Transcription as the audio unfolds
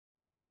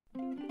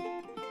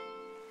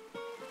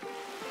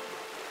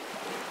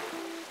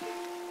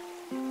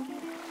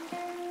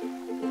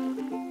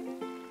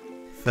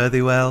Fare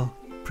thee well,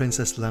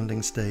 Princess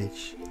Landing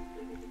Stage.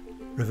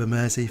 River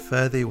Mersey,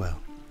 fare thee well,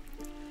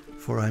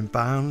 for I'm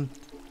bound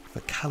for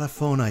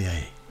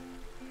California,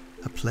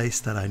 a place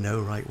that I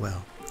know right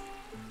well.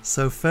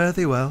 So fare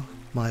thee well,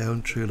 my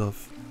own true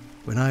love,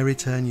 when I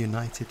return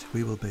united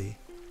we will be.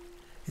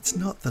 It's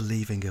not the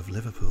leaving of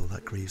Liverpool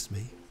that grieves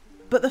me,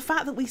 but the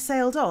fact that we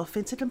sailed off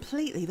into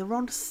completely the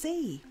wrong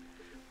sea.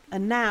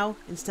 And now,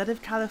 instead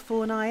of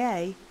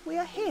California, we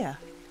are here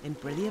in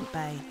Brilliant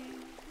Bay.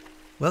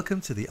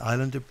 Welcome to the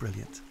Island of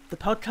Brilliant, the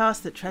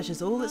podcast that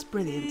treasures all that's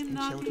brilliant in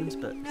children's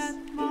books.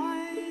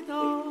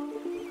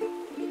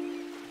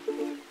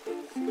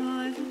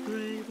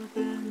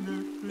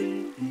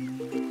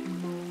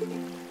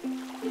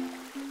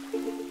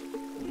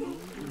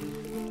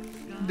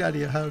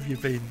 Nadia, how have you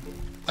been?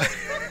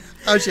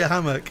 How's your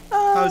hammock?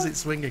 How's it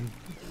swinging?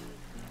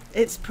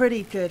 It's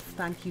pretty good,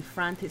 thank you,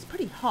 Frank. It's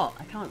pretty hot,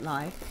 I can't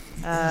lie.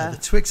 The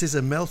Twixes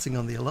are melting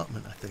on the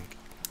allotment, I think.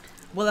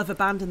 Well, I've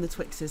abandoned the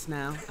Twixes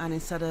now, and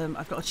instead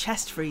I've got a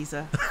chest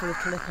freezer full of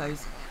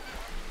Calippos.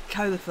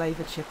 Cola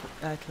flavoured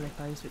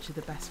Calippos, which are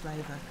the best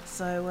flavour.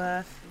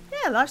 So,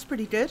 yeah, life's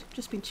pretty good.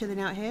 Just been chilling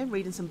out here,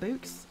 reading some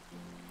books,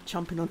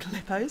 chomping on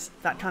Calippos,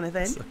 that kind of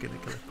thing. Sucking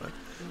a Calippo.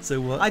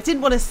 So what? I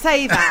didn't want to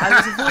say that. I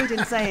was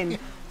avoiding saying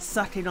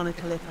sucking on a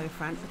Calippo,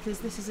 Frank, because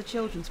this is a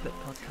children's book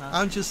podcast.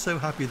 I'm just so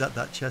happy that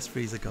that chest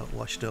freezer got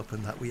washed up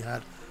and that we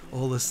had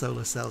all the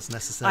solar cells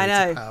necessary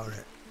to power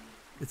it.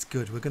 It's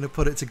good. We're going to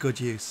put it to good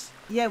use.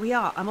 Yeah, we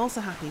are. I'm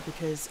also happy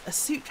because a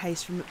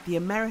suitcase from the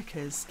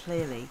Americas,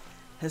 clearly,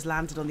 has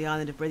landed on the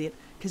Island of Brilliant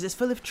because it's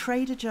full of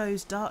Trader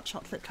Joe's dark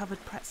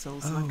chocolate-covered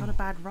pretzels. And I've got a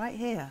bag right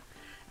here.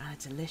 And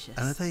they're delicious.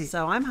 And are they...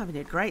 So I'm having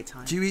a great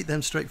time. Do you eat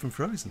them straight from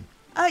frozen?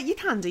 You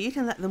can do. You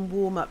can let them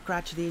warm up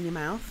gradually in your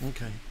mouth.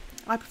 Okay.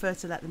 I prefer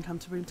to let them come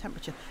to room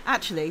temperature.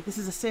 Actually, this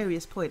is a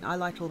serious point. I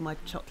like all my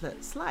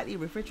chocolate slightly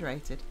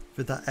refrigerated.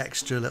 With that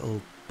extra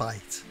little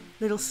bite.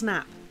 Little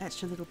snap,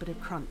 extra little bit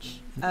of crunch.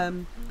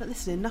 But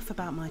listen, enough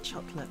about my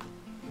chocolate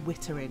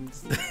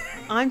witterings.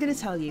 I'm going to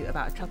tell you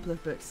about a couple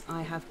of books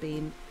I have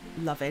been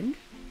loving.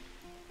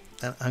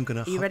 I'm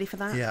gonna. Are you ready for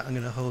that? Yeah, I'm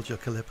going to hold your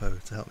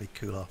Calippo to help me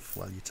cool off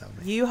while you tell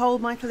me. You hold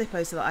my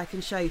Calippo so that I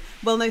can show you.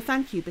 Well, no,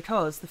 thank you,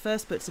 because the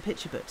first book's a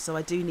picture book, so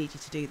I do need you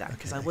to do that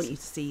because I want you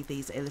to see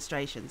these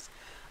illustrations.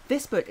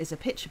 This book is a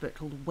picture book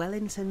called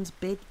Wellington's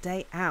Big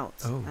Day Out,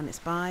 and it's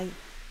by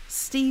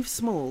Steve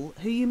Small,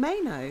 who you may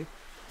know.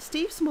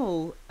 Steve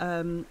Small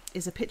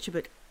is a picture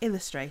book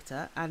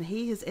illustrator, and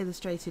he has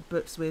illustrated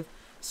books with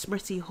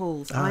Smritty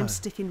Hall's I'm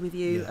Sticking With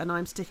You and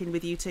I'm Sticking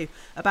With You Too,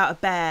 about a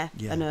bear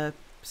and a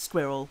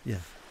squirrel.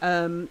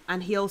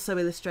 And he also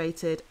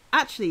illustrated,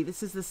 actually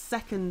this is the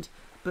second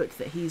book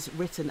that he's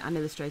written and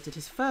illustrated.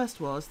 His first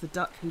was The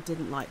Duck Who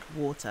Didn't Like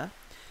Water,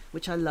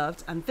 which I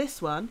loved, and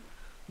this one,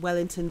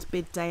 Wellington's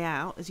Big Day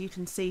Out, as you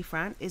can see,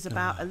 Fran, is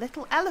about a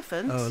little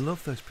elephant. I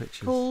love those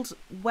pictures. Called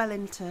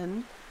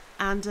Wellington.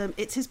 And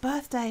it's his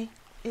birthday.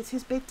 It's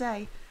his big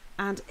day.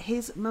 And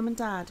his mum and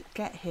dad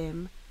get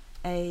him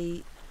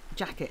a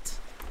jacket,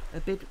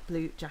 a big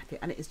blue jacket.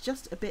 And it is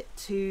just a bit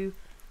too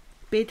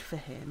big for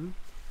him.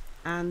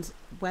 And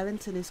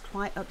Wellington is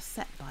quite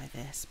upset by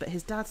this. But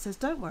his dad says,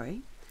 don't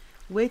worry.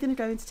 We're going to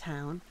go into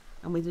town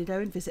and we're going to go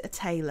and visit a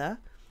tailor.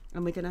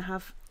 And we're going to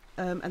have...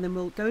 and then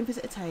we'll go and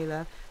visit a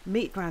tailor,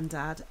 meet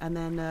Grandad, and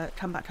then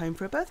come back home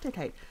for a birthday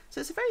cake.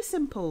 So it's a very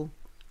simple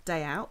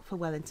day out for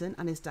Wellington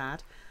and his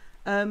dad.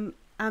 And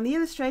the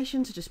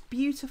illustrations are just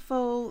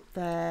beautiful.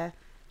 They're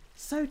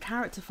so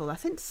characterful. I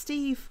think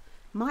Steve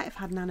might have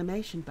had an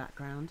animation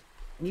background,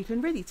 and you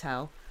can really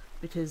tell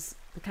because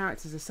the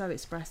characters are so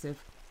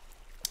expressive.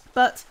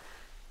 But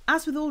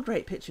as with all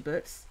great picture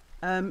books,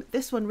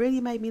 this one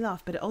really made me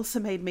laugh, but it also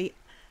made me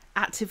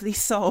actively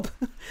sob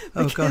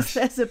because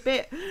there's a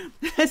bit,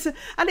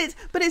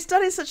 but it's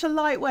done in such a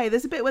light way.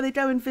 There's a bit where they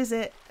go and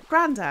visit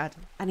Grandad,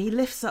 and he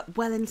lifts up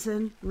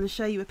Wellington. I'm going to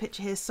show you a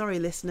picture here. Sorry,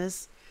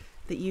 listeners,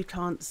 that you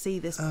can't see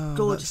this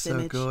gorgeous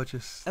image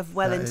of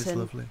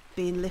Wellington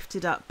being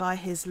lifted up by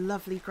his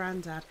lovely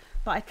Grandad.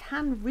 But I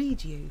can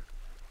read you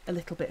a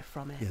little bit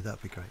from it. Yeah,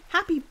 that'd be great.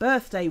 Happy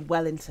birthday,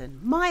 Wellington.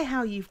 My,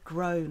 how you've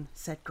grown,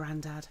 said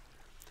Grandad.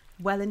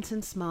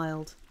 Wellington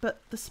smiled,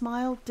 but the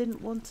smile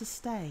didn't want to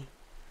stay.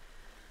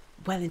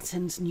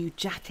 Wellington's new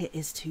jacket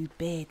is too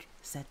big,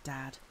 said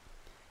Dad.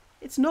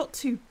 It's not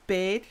too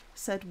big,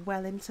 said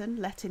Wellington,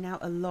 letting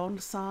out a long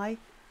sigh.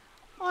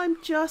 I'm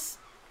just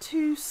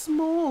too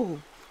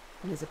small.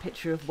 And there's a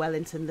picture of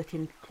Wellington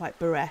looking quite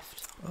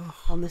bereft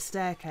on the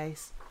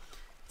staircase.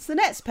 It's the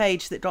next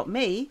page that got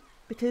me,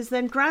 because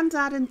then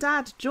Grandad and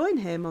Dad join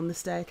him on the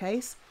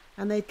staircase,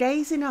 and they're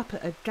gazing up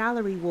at a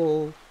gallery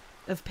wall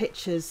of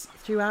pictures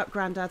throughout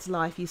Grandad's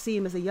life. You see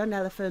him as a young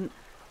elephant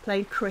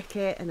playing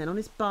cricket and then on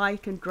his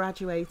bike and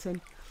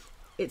graduating.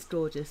 It's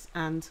gorgeous,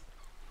 and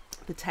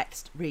the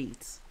text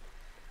reads,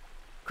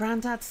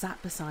 Grandad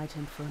sat beside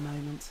him for a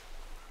moment.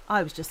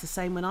 I was just the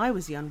same when I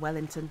was young,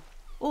 Wellington.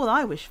 All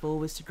I wished for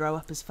was to grow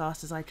up as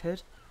fast as I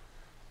could.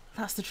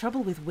 That's the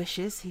trouble with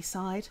wishes, he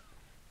sighed.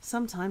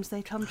 Sometimes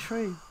they come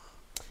true.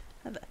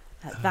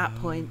 At that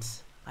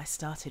point, I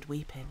started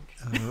weeping.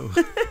 Oh.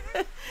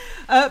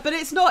 But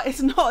it's not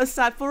as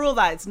sad. For all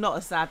that, it's not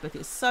a sad book.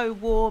 It's so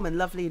warm and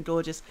lovely and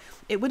gorgeous.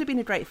 It would have been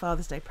a great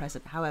Father's Day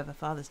present. However,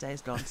 Father's Day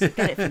is gone, so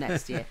get it for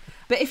next year.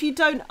 But if you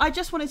don't, I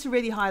just wanted to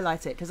really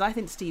highlight it because I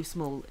think Steve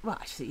Small, well,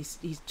 actually,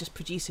 he's just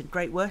producing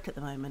great work at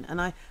the moment.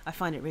 And I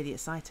find it really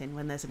exciting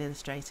when there's an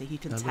illustrator who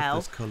can tell.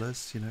 Love those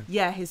colours,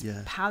 Yeah, his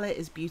palette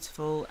is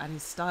beautiful and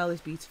his style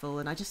is beautiful.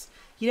 And I just,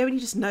 when you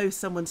just know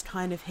someone's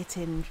kind of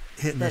hitting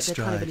their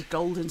kind of a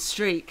golden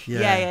streak.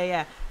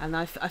 Yeah. And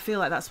I feel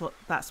like that's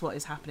what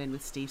is happening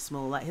with Steve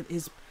Small. Like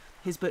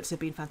his books have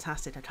been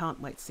fantastic. I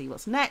can't wait to see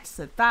what's next.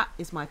 So that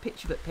is my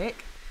picture book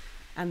pick.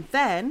 And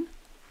then,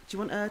 do you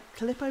want a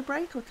Calippo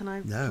break, or can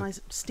I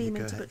steam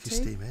into book 2?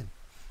 Steam in.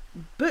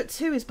 Book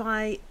 2 is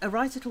by a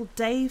writer called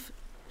Dave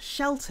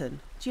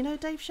Shelton. Do you know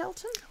Dave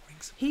Shelton?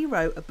 He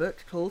wrote a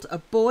book called A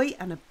Boy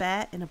and a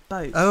Bear in a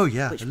Boat. Oh,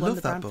 yeah. Which I won love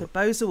the that Bramford book.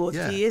 Bose Award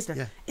a few years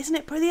ago. Yeah. Isn't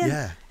it brilliant?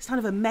 Yeah. It's kind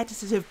of a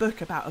meditative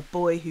book about a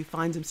boy who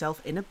finds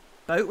himself in a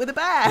boat with a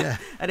bear. Yeah.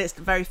 And it's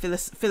very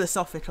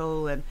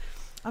philosophical. And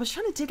I was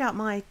trying to dig out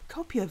my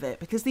copy of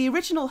it because the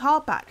original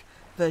hardback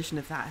version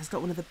of that has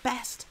got one of the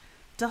best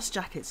dust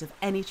jackets of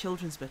any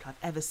children's book I've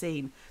ever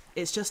seen.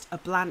 It's just a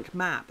blank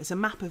map. It's a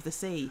map of the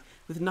sea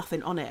with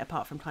nothing on it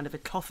apart from kind of a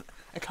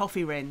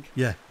coffee ring.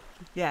 Yeah.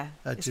 Yeah,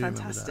 I it's do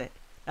remember fantastic.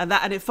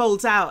 And it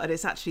folds out and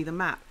it's actually the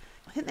map.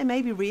 I think they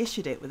maybe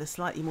reissued it with a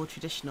slightly more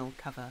traditional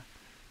cover.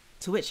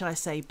 To which I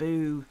say,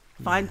 boo.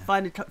 Find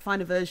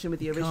a version with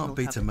the original can't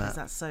beat cover a map. because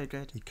that's so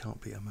good. You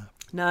can't beat a map.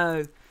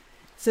 No.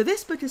 So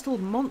this book is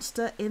called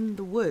Monster in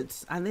the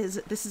Woods, and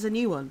this is a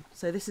new one.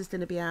 So this is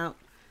going to be out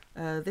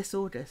this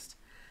August.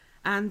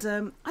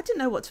 And I didn't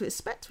know what to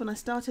expect when I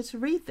started to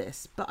read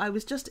this, but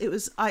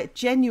I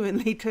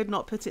genuinely could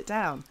not put it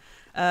down.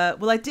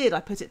 Well, I did.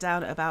 I put it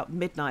down at about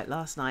midnight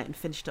last night and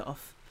finished it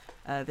off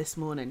this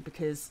morning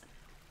because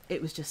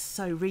it was just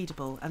so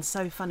readable and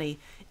so funny.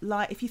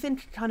 Like, if you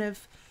think kind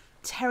of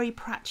Terry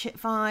Pratchett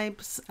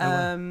vibes,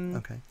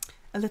 Okay.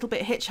 a little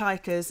bit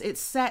Hitchhikers,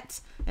 it's set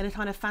in a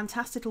kind of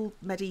fantastical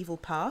medieval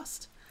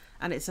past,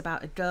 and it's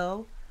about a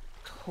girl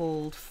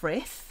called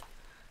Frith,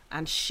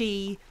 and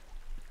she,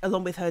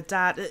 along with her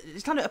dad,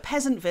 it's kind of a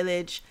peasant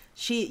village.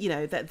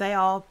 That they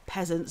are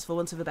peasants, for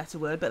want of a better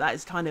word, but that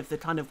is kind of the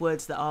kind of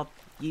words that are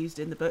used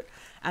in the book.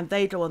 And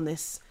they go on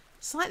this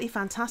slightly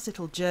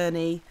fantastical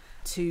journey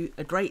to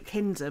a great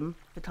kingdom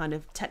for kind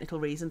of technical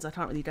reasons I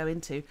can't really go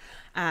into.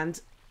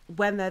 And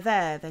when they're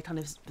there,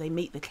 they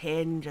meet the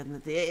king,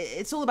 and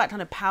it's all about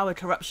kind of power,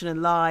 corruption,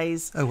 and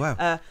lies. Oh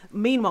wow!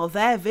 Meanwhile,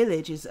 their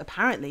village is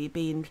apparently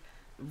being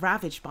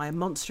ravaged by a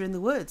monster in the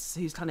woods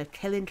who's kind of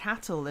killing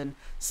cattle and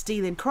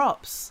stealing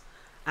crops.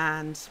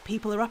 And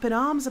people are up in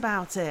arms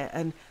about it,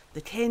 and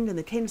the king and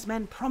the king's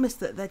men promise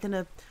that they're going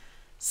to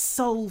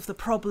solve the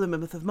problem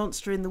of the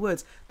monster in the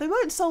woods. They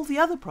won't solve the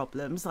other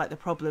problems, like the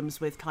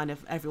problems with kind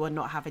of everyone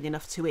not having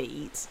enough to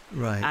eat,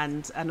 right,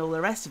 and all the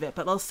rest of it,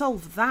 but they'll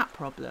solve that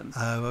problem.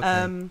 Oh,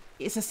 okay.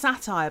 It's a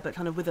satire, but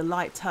kind of with a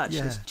light touch.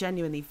 Yeah. It's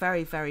genuinely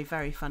very, very,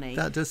 very funny.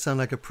 That does sound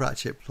like a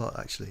Pratchett plot,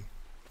 actually.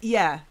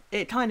 Yeah,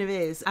 it kind of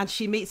is. And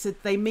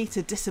they meet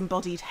a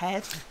disembodied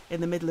head in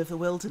the middle of the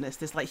wilderness,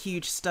 this like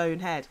huge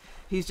stone head,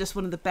 who's just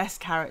one of the best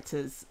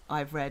characters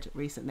I've read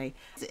recently.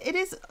 It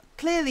is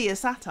clearly a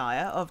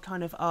satire of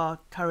kind of our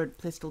current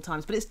political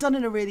times, but it's done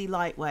in a really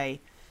light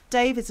way.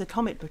 Dave is a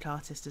comic book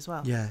artist as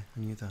well. Yeah, I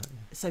knew that. Yeah.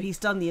 So he's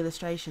done the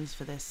illustrations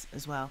for this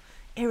as well.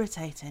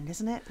 Irritating,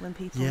 isn't it, when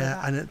people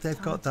Yeah, and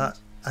they've got that,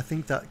 I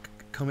think that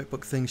comic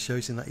book thing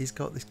shows in that he's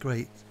got this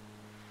great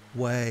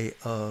way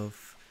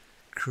of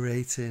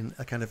creating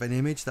a kind of an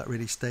image that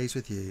really stays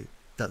with you,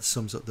 that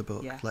sums up the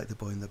book, like The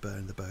Boy and the Bear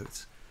in the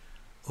Boat,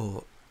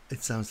 or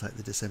it sounds like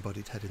The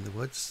Disembodied Head in the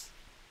Woods.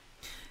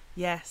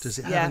 Yes. Does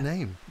it have a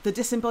name? The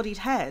Disembodied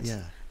Head?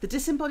 Yeah. The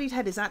Disembodied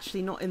Head is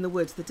actually not in the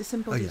woods. The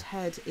Disembodied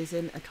Head is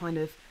in a kind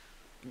of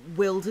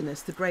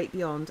wilderness, the great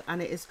beyond,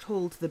 and it is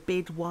called the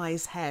Big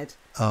Wise Head.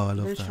 Oh, I love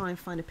that. I'm going to try and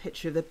find a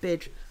picture of the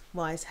Big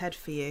Wise Head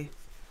for you.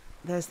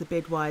 There's the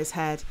Big Wise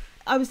Head.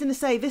 I was going to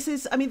say, this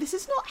is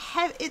not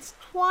it's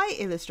quite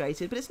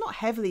illustrated, but it's not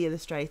heavily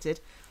illustrated.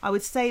 I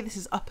would say this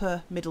is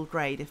upper middle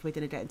grade if we're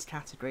going to get into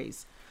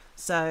categories.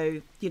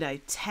 So,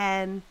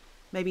 10,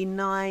 maybe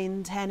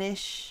 9,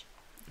 10-ish,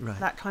 right,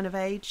 that kind of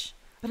age.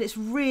 But it's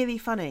really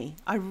funny.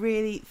 I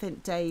really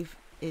think Dave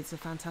is a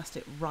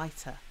fantastic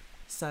writer.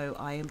 So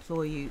I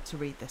implore you to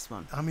read this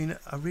one. I mean,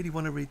 I really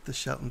want to read the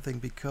Shelton thing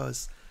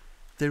because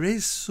there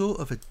is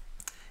sort of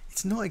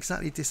it's not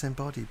exactly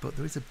disembodied, but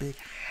there is a big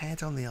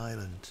head on the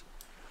island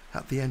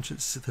at the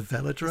entrance to the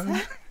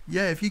velodrome.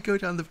 Yeah, if you go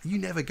down you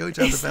never go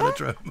down the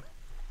velodrome.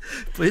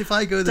 But if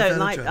I go to the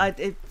velodrome...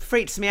 it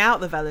freaks me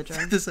out, the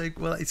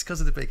velodrome. It's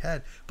because of the big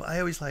head. But I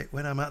always like,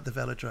 when I'm at the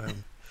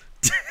velodrome,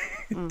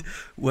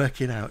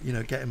 working out,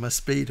 getting my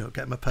speed up,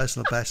 getting my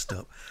personal best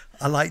up,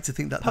 I like to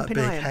think that big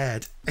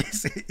head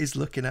is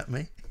looking at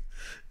me,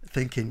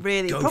 thinking,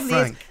 really?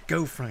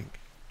 Go Frank.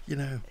 you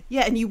know.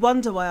 Yeah, and you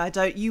wonder why I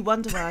don't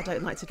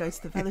like to go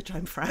to the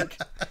velodrome, Frank.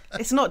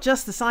 It's not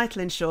just the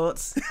cycling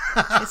shorts.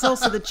 It's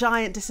also the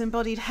giant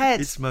disembodied head.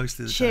 It's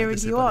mostly the cheering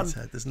giant you on.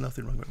 disembodied head. There's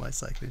nothing wrong with my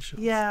cycling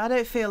shorts. Yeah,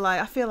 I feel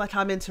like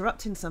I'm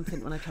interrupting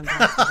something when I come down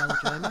to the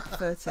velodrome. I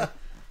prefer to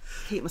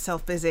keep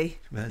myself busy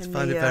in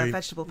the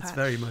vegetable patch. It's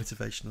very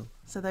motivational.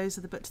 So those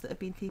are the books that have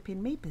been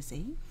keeping me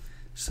busy.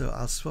 So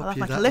I'll swap you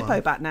my that Calippo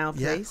one. back now,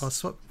 please. Yeah,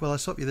 I'll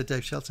swap you the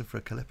Dave Shelton for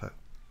a Calippo.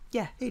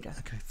 Yeah, here you go.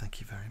 Okay,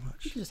 thank you very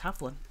much. You can just have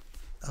one.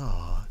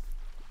 Oh,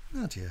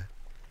 Nadia,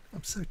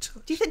 I'm so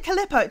touched. Do you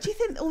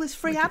think all this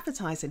free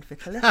advertising for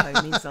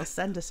Calippo means they'll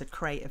send us a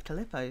crate of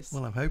Calippos?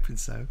 Well, I'm hoping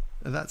so.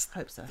 And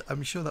Hope so.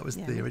 I'm sure that was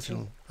the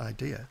original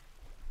idea.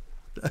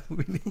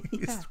 We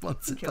need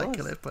sponsored by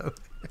Calippo.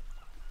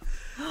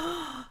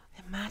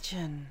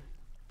 Imagine.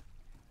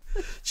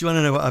 Do you want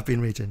to know what I've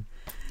been reading?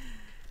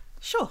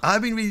 Sure.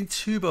 I've been reading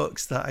 2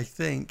 books that I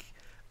think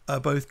are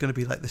both going to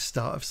be like the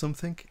start of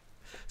something.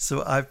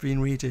 So I've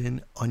been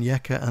reading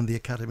Onyeka and the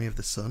Academy of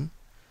the Sun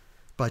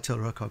by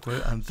Tola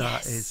Okogwu, and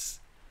that is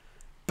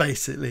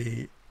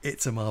basically,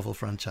 it's a Marvel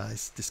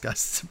franchise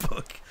disguised as a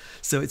book.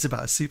 So it's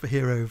about a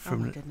superhero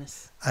from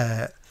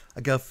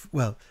a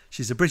girl.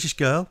 She's a British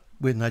girl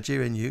with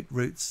Nigerian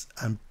roots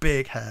and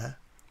big hair,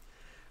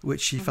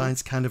 which she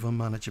finds kind of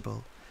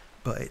unmanageable.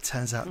 But it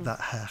turns out that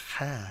her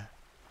hair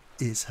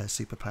is her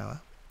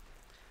superpower.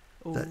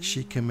 Ooh. That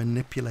she can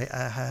manipulate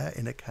her hair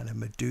in a kind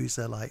of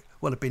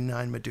a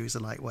benign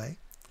Medusa-like way.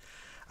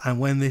 And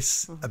when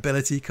this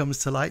ability comes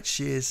to light,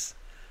 she is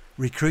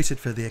recruited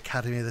for the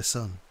Academy of the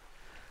Sun,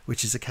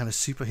 which is a kind of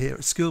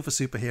school for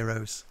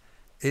superheroes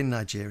in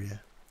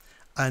Nigeria.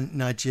 And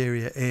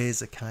Nigeria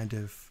is a kind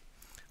of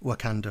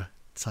Wakanda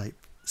type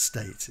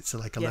state. It's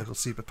like a local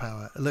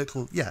superpower,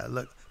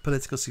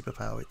 political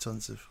superpower with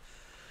tons of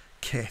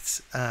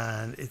kit,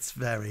 and it's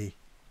very,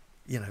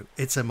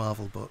 it's a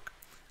Marvel book.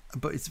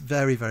 But it's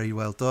very, very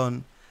well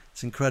done.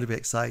 It's incredibly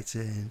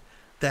exciting.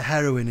 The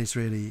heroine is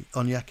really,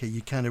 Onyeka,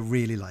 you kind of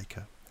really like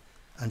her.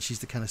 And she's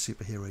the kind of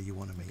superhero you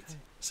want to meet. Okay.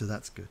 So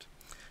that's good.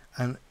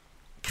 And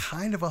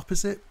kind of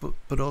opposite,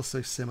 but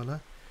also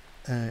similar,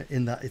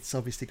 in that it's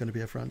obviously going to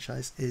be a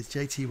franchise, is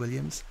J.T.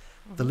 Williams'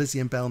 The Lizzie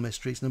and Belle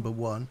Mysteries,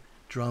 #1,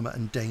 Drama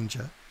and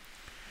Danger,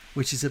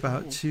 which is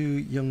about 2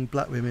 young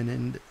black women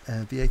in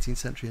the 18th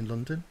century in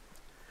London,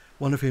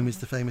 one of whom is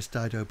the famous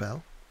Dido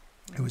Bell,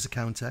 who was a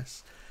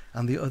countess.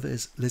 And the other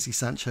is Lizzie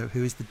Sancho,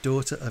 who is the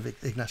daughter of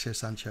Ignacio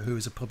Sancho, who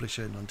was a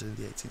publisher in London in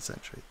the 18th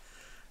century,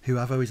 who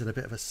I've always had a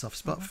bit of a soft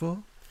spot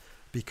for,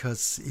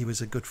 because he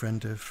was a good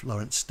friend of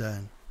Lawrence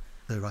Stern,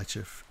 the writer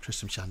of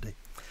Tristram Shandy,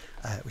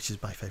 which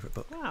is my favourite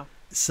book. Wow.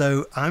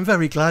 So I'm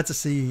very glad to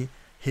see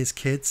his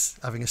kids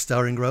having a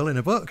starring role in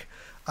a book.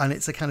 And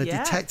it's a kind of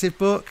detective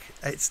book.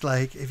 It's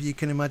like, if you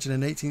can imagine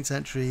an 18th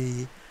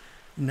century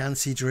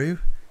Nancy Drew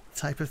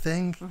type of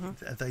thing,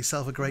 they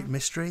solve a great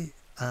mystery.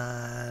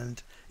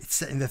 And it's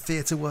set in the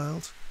theatre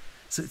world,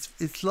 so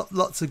it's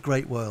lots of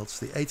great worlds.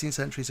 The 18th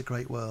century is a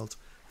great world,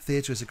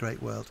 theatre is a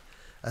great world,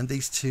 and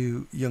these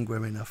 2 young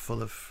women are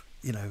full of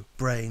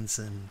brains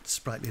and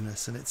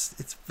sprightliness, and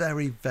it's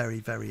very, very,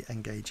 very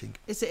engaging.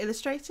 Is it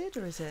illustrated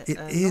or is it? It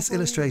is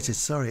illustrated.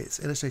 Sorry, it's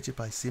illustrated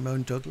by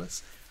Simone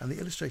Douglas, and the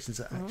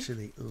illustrations are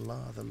actually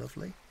rather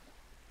lovely.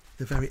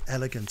 They're very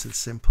elegant and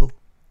simple.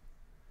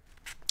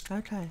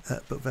 Okay.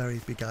 But very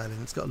beguiling.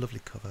 It's got a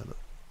lovely cover. Look.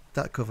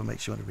 That cover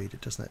makes you want to read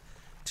it, doesn't it?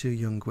 2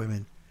 young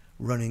women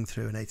running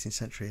through an 18th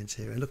century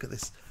interior. And look at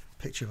this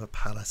picture of a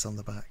palace on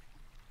the back.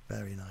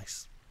 Very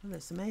nice. Well,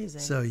 that's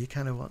amazing. So you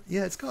kind of want...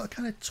 Yeah, it's got a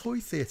kind of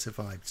toy theatre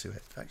vibe to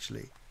it,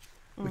 actually,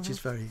 which is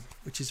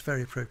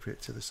very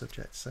appropriate to the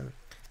subject. So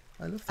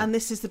I love that. And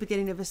this is the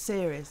beginning of a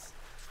series?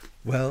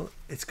 Well,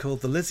 it's called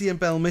The Lizzie and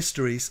Belle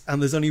Mysteries,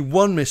 and there's only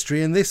one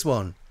mystery in this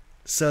one.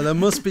 So there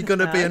must be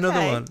going to be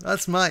another one.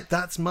 That's my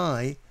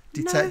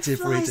detective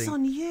reading. reading.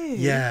 On you.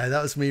 Yeah,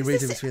 that was me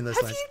reading between those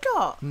lines. Have you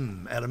got?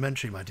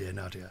 Elementary, my dear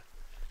Nadia.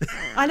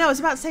 I know, I was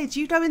about to say,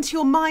 do you go into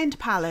your mind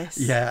palace?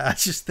 Yeah, I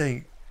just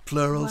think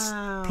plurals.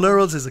 Wow.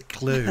 Plurals is a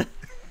clue.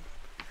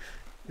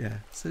 Yeah,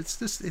 so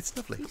it's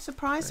lovely. You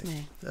surprised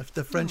me.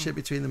 The friendship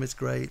between them is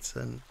great,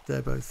 and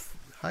they're both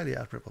highly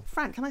admirable.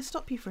 Frank, can I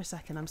stop you for a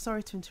second? I'm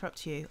sorry to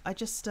interrupt you. I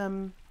just,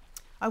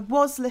 I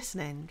was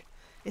listening.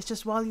 It's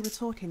just while you were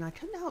talking, I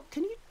couldn't help.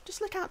 Can you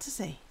just look out to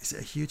sea? Is it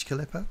a huge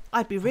Calippo?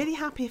 I'd be really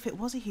happy if it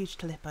was a huge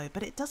Calippo,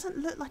 but it doesn't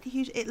look like a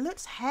huge... It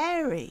looks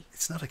hairy.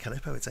 It's not a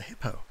Calippo, it's a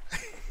hippo.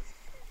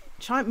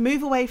 Try and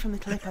move away from the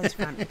Calippos,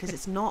 Frank, because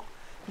it's not...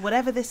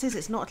 Whatever this is,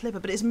 it's not a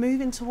Calippo, but it's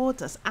moving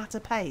towards us at a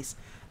pace.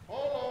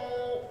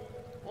 Oh,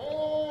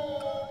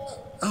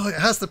 it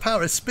has the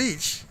power of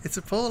speech. It's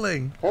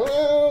appalling.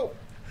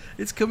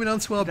 It's coming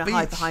onto our beach.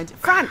 Hide behind it.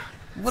 Frank!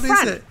 What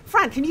is it?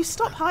 Frank, can you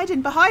stop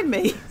hiding behind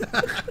me?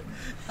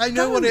 I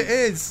know what it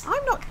is.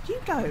 I'm not... You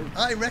go.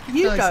 I recognise it.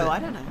 You go, I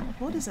don't know.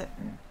 What is it?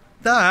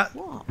 That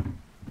What?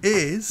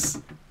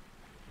 is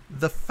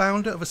the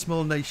founder of a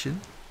small nation,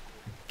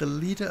 the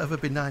leader of a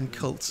benign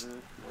cult,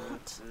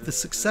 What? the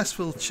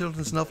successful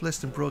children's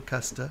novelist and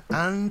broadcaster,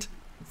 and,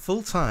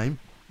 full-time,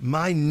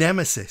 my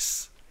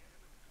nemesis,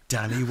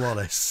 Danny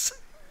Wallace.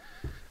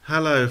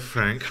 Hello,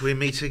 Frank. We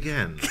meet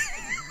again.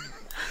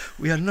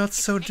 We are not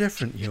so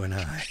different, you and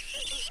I.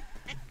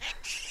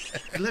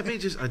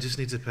 I just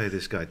need to pay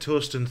this guy.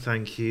 Torsten,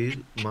 thank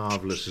you.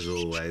 Marvellous as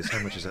always. How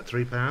much is that?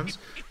 £3?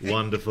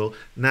 Wonderful.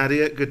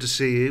 Nadia, good to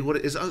see you. What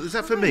is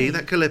that for me?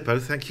 That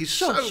Calippo? Thank you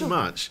so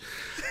much.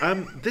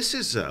 This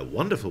is a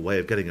wonderful way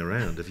of getting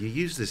around. Have you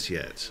used this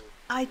yet?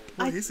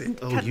 What is it?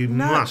 Oh, you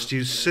must.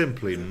 You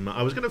simply must.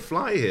 I was going to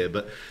fly here,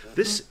 but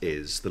this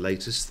is the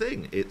latest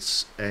thing.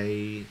 It's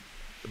a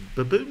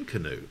baboon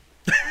canoe.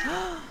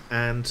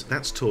 And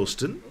that's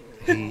Torsten.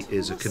 He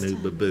is a canoe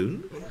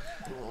baboon.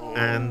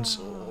 And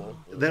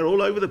they're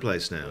all over the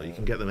place now. You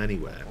can get them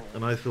anywhere.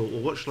 And I thought,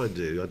 well, what shall I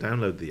do? I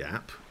download the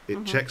app.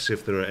 It checks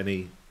if there are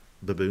any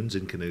baboons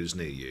in canoes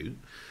near you.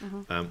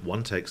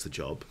 One takes the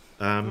job.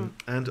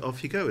 And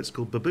off you go. It's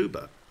called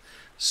Babooba.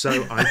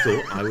 So I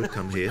thought I would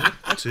come here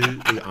to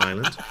the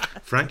island.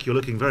 Frank, you're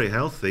looking very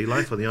healthy.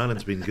 Life on the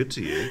island's been good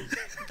to you.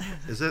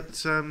 Is that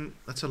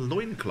that's a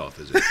loincloth,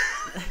 is it?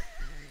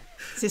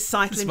 It's his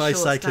cycling my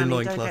shorts, cycling Danny.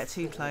 loincloth. Don't get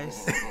too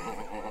close.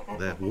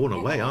 They're worn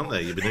away, aren't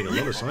they? You've been doing a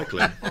lot of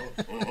cycling.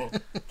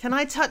 Can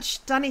I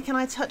touch, Danny? Can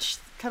I touch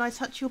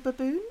your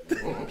baboon?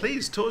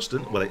 Please,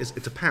 Torsten. Well, it's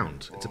a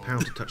pound. It's a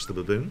pound to touch the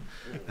baboon.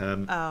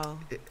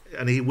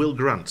 And he will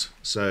grunt.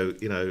 So,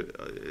 give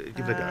it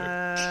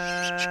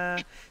a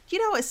go. You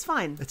know what? It's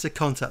fine. It's a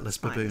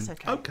contactless baboon. It's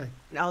okay.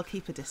 I'll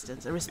keep a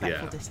distance, a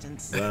respectful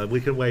distance.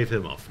 We can wave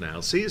him off now.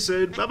 See you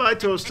soon. Bye-bye,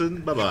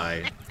 Torsten.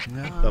 Bye-bye.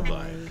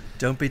 Bye-bye.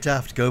 Don't be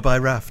daft. Go by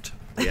raft.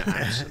 Yeah,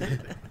 absolutely.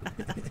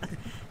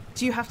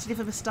 Do you have to give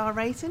him a star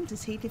rating?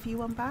 Does he give you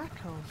one back?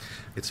 Or?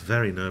 It's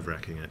very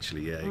nerve-wracking,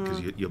 actually,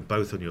 because you're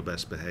both on your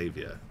best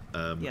behaviour.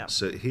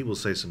 So he will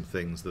say some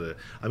things that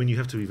you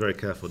have to be very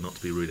careful not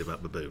to be rude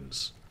about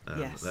baboons.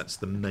 Yes. That's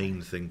the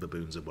main thing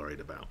baboons are worried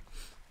about.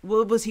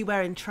 Well, was he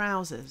wearing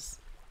trousers?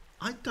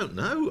 I don't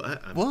know.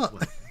 What?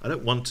 Well, I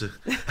don't want to...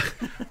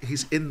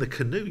 He's in the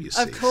canoe, you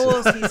see. Of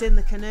course, he's in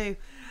the canoe.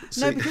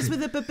 No, because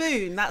with a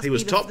baboon, that's... He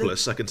was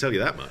topless, I can tell you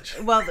that much.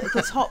 Well,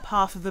 the top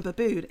half of a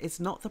baboon is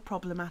not the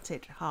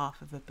problematic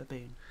half of a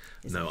baboon.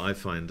 No, I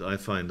find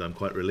I'm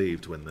quite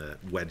relieved when they're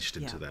wedged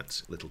into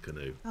that little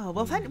canoe. Oh,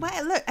 well,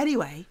 look,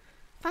 anyway,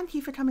 thank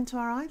you for coming to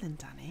our island,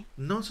 Danny.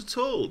 Not at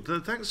all.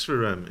 Thanks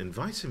for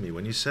inviting me.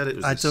 When you said it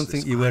was I don't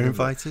think you were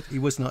invited. He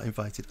was not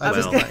invited. I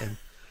just let him.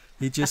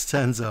 He just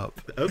turns up.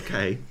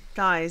 Okay.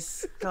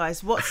 Guys,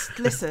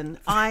 listen,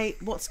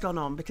 what's gone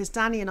on? Because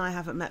Danny and I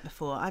haven't met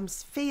before. I'm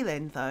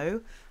sensing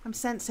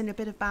a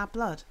bit of bad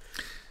blood.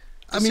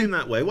 It seemed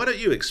that way. Why don't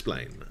you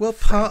explain? Well,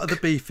 part of the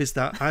beef is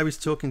that I was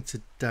talking to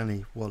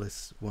Danny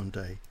Wallace one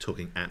day.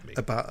 Talking at me.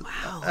 About...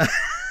 Wow.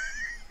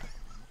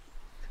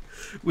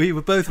 We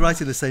were both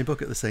writing the same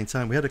book at the same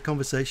time. We had a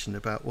conversation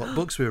about what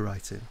books we were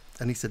writing.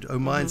 And he said,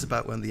 mine's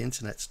about when the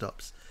internet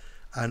stops.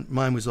 And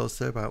mine was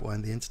also about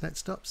when the internet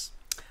stops.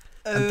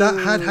 And that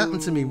had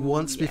happened to me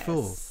once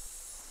before.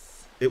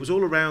 It was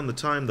all around the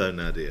time, though,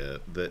 Nadia,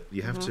 that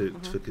you have to,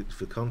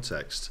 for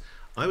context,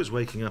 I was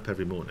waking up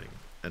every morning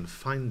and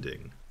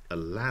finding a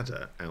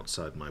ladder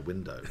outside my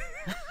window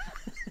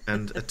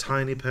and a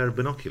tiny pair of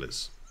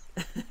binoculars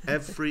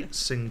every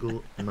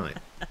single night.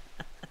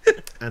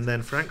 And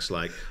then Frank's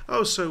like,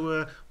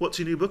 so what's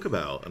your new book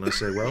about? And I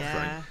say, well,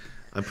 Frank,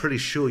 I'm pretty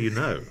sure you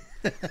know.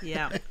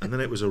 Yeah. And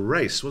then it was a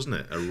race, wasn't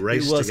it? A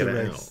race to get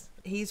it out.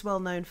 He's well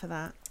known for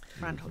that.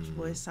 Brand Hodge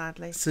Boys,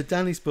 sadly. So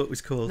Danny's book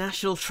was called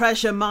National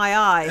Treasure My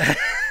Eye.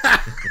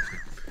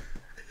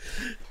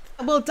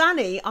 Well,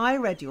 Danny, I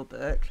read your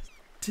book.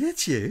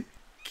 Did you?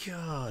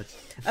 God.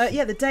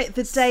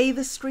 The day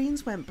the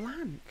screens went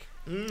blank.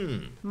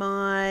 Mm.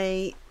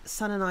 My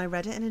son and I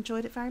read it and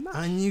enjoyed it very much.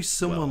 I knew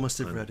someone must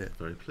have read it.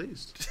 Very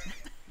pleased.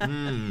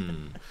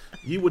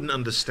 You wouldn't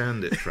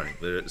understand it, Frank.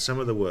 Some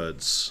of the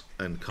words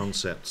and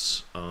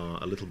concepts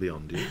are a little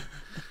beyond you,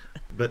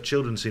 but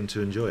children seem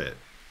to enjoy it.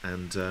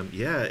 And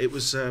it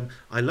was.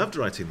 I loved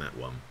writing that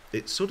one.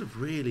 It sort of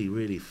really,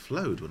 really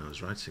flowed when I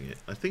was writing it.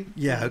 I think.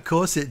 Yeah, of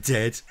course it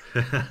did.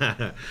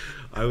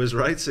 I was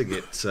writing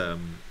it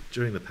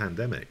during the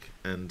pandemic,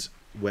 and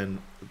when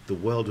the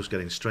world was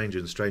getting stranger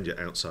and stranger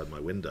outside my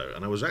window,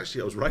 and I was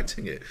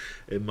writing it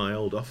in my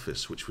old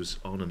office, which was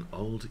on an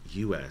old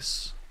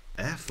US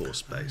Air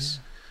Force base,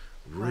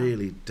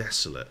 really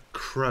desolate,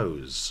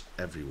 crows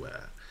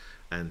everywhere,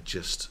 and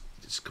just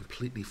it's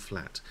completely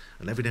flat.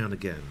 And every now and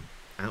again,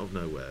 out of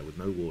nowhere, with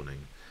no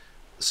warning,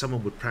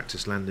 someone would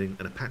practice landing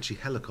an Apache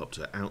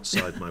helicopter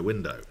outside my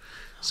window.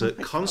 So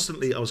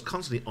I was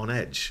constantly on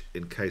edge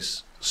in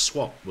case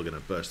SWAT were going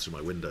to burst through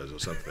my windows or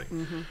something.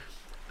 Mm-hmm.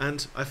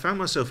 And I found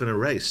myself in a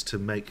race to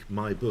make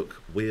my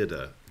book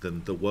weirder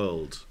than the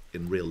world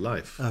in real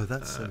life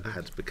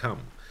had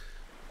become.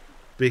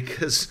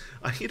 Because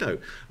I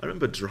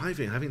remember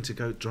having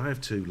to drive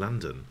to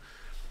London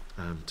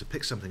to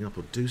pick something up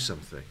or do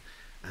something,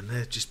 and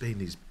there just being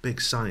these big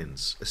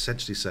signs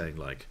essentially saying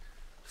like,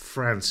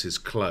 France is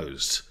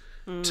closed,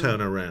 turn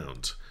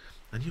around.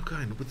 And you're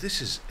going, well,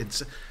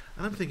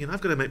 and I'm thinking, I've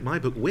got to make my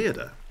book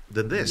weirder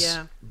than this.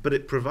 Yeah. But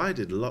it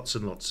provided lots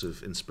and lots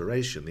of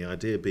inspiration. The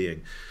idea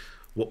being,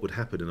 what would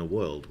happen in a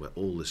world where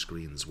all the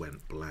screens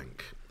went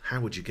blank. How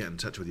would you get in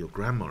touch with your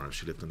grandma if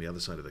she lived on the other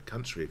side of the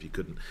country if you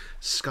couldn't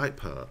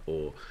Skype her,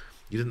 or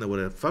you didn't know what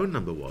her phone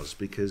number was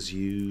because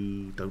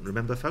you don't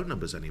remember phone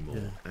numbers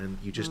anymore, and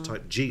you just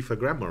type G for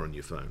grandma on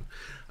your phone?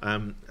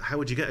 How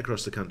would you get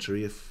across the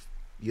country if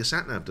your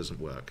sat-nav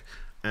doesn't work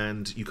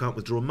and you can't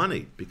withdraw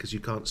money because you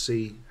can't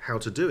see how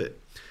to do it?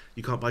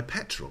 You can't buy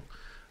petrol.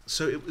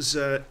 So it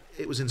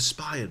was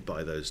inspired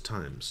by those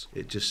times.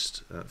 It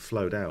just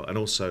flowed out. And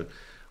also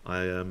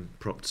I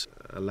propped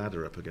a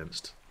ladder up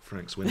against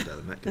Frank's window,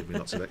 and that gave me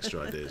lots of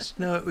extra ideas.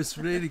 No, it was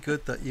really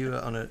good that you were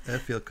on an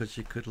airfield because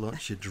you could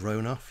launch your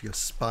drone off, your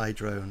spy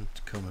drone,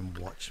 to come and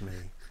watch me,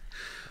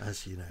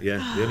 as you know. Yeah,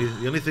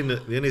 the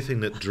only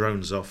thing that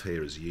drones off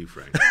here is you,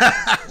 Frank.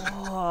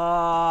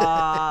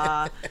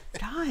 Oh,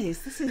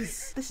 guys, this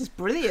is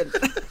brilliant.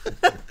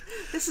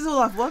 This is all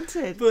I've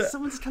wanted. But-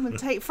 Someone to come and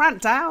take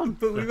Frank down.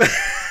 But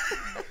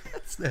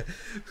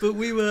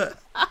we were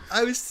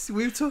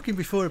talking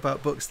before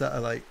about books that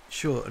are like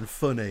short and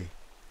funny.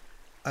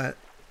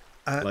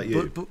 Like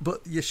you.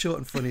 But you're short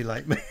and funny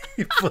like me.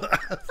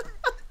 But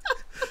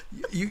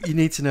you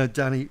need to know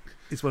Danny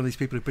is one of these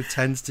people who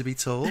pretends to be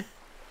tall.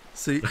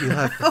 So you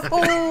have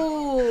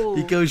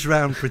he goes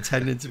round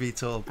pretending to be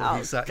tall, but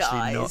he's actually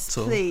guys, not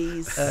tall.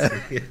 Please,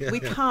 we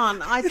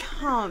can't. I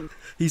can't.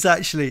 He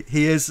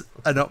is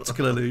an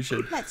optical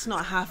illusion. Let's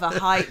not have a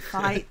height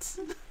fight.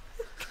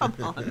 Come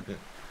on.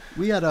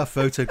 We had our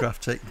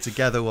photograph taken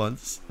together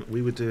once.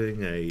 We were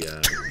doing a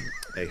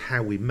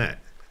How We Met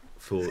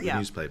for the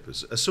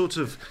newspapers, a sort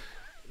of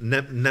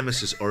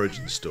nemesis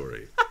origin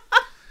story.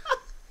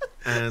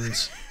 And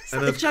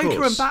The of Joker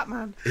course, and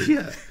Batman.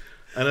 Yeah.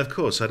 And of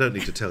course, I don't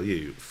need to tell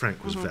you,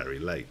 Frank was very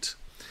late.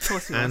 Of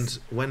course he And was.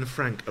 when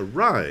Frank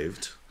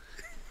arrived,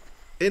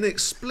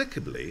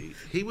 inexplicably,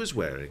 he was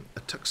wearing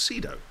a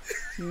tuxedo.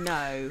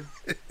 No.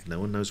 No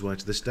one knows why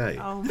to this day.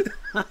 Oh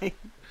my.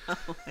 Oh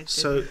my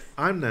So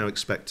I'm now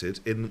expected,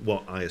 in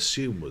what I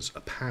assume was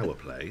a power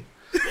play,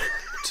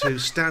 to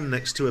stand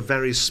next to a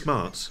very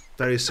smart,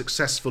 very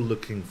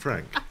successful-looking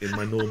Frank in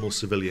my normal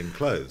civilian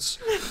clothes.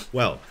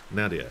 Well,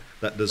 Nadia,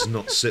 that does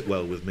not sit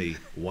well with me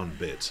one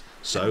bit.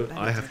 So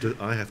I have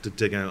to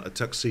dig out a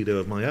tuxedo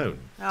of my own,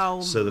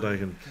 so that I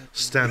can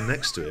stand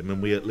next to him,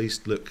 and we at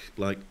least look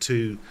like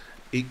two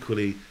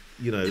equally,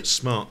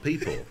 smart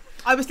people.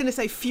 I was going to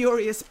say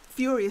furious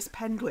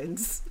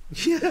penguins.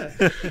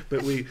 Yeah,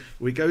 but we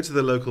go to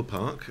the local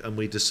park and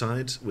we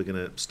decide we're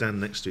going to stand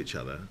next to each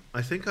other.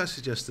 I think I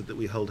suggested that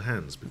we hold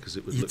hands because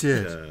it would look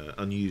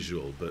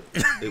unusual, but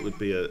it would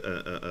be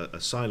a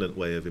silent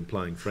way of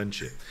implying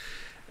friendship.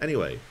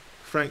 Anyway,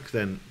 Frank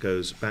then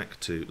goes back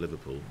to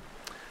Liverpool,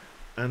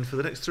 and for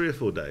the next 3 or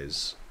 4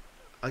 days,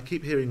 I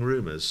keep hearing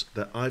rumours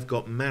that I've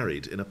got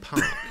married in a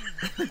park.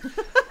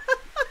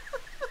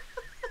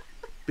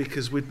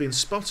 Because we'd been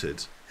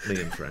spotted, me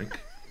and Frank,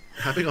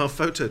 having our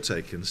photo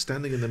taken,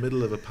 standing in the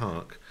middle of a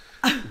park,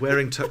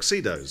 wearing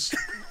tuxedos.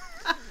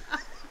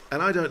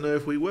 And I don't know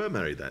if we were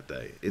married that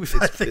day. It's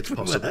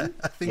possible.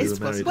 I think we it's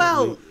were married.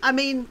 Well, I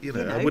mean,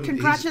 I wouldn't-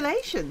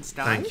 congratulations,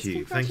 guys. Thank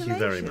you very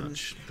Congratulations.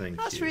 much. Thank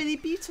That's you. really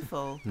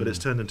beautiful. But it's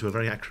turned into a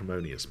very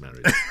acrimonious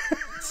marriage.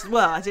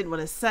 Well, I didn't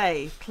want to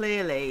say.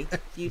 Clearly,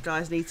 you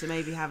guys need to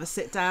maybe have a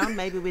sit down.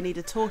 Maybe we need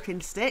a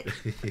talking stick,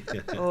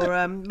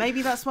 or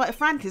maybe that's why.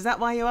 Frank, is that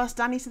why you asked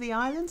Danny to the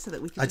island so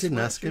that we could? I didn't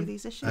work ask through him.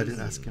 These issues? I didn't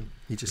ask him.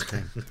 He just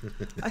came.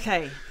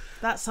 Okay,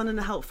 that's on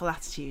a helpful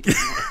attitude.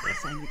 Isn't it?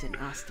 Saying you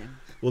didn't ask him.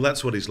 Well,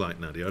 that's what he's like,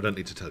 Nadia. I don't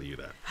need to tell you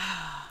that.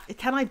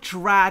 Can I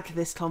drag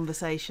this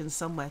conversation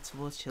somewhere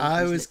towards children's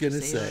I was going to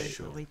literacy,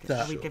 say, or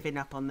are we giving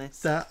up on this?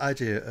 That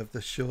idea of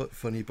the short,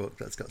 funny book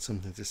that's got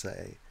something to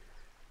say,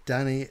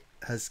 Danny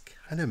has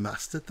kind of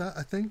mastered that,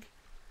 I think.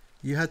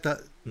 You had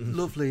that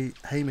lovely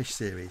Hamish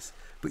series,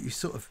 but you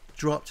sort of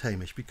dropped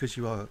Hamish because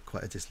you are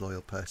quite a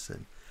disloyal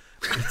person.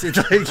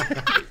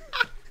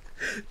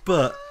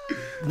 But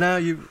now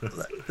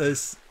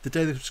there's The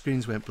Day the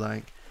Screens Went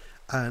Blank,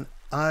 and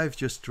I've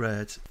just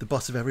read The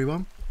Boss of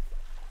Everyone,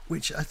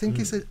 which I think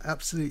is an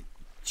absolute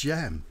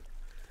gem.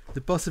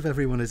 The Boss of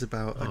Everyone is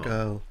about a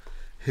girl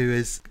who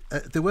is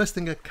the worst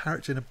thing a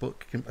character in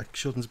a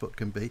children's book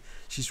can be.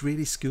 She's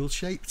really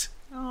school-shaped.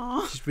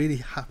 Aww. She's really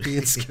happy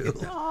in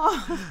school.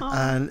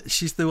 And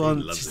she's the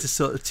one, she's the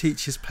sort of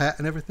teacher's pet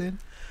and everything.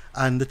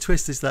 And the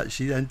twist is that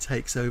she then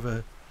takes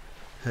over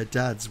her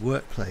dad's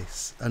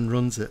workplace and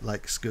runs it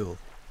like school.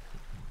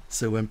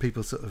 So when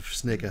people sort of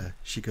snigger,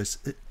 she goes,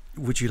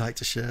 would you like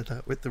to share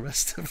that with the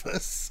rest of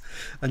us?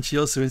 And she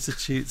also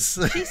institutes...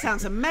 She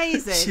sounds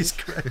amazing. She's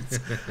great.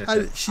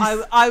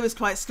 I was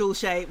quite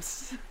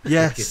school-shaped.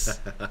 Yes.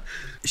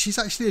 She's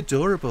actually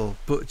adorable,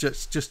 but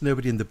just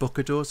nobody in the book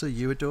adores her.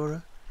 You adore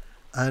her.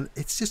 And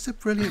it's just a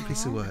brilliant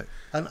piece of work.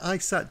 And I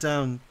sat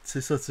down to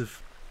sort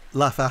of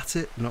laugh at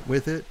it, not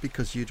with it,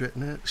 because you'd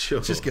written it. Sure.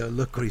 Just go,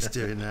 look what he's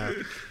doing now.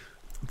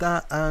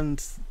 That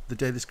and The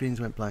Day the Screens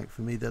Went Blank,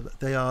 for me,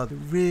 they are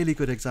really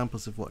good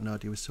examples of what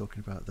Nadia was talking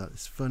about. That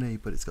it's funny,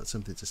 but it's got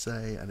something to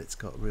say, and it's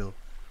got real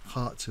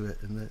heart to it.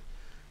 And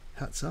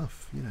hats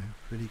off,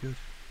 really good.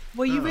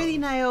 Well, you really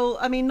nail,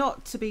 I mean,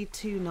 not to be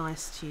too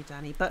nice to you,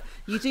 Danny, but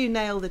you do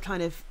nail the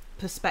kind of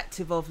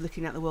perspective of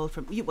looking at the world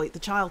from the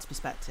child's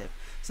perspective.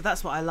 So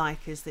that's what I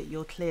like, is that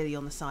you're clearly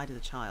on the side of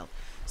the child.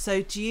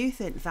 So do you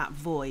think that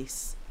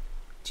voice,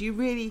 do you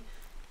really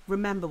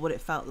remember what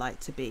it felt like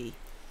to be,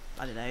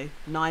 I don't know,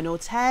 9 or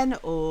 10,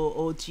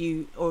 or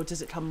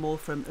does it come more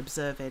from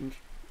observing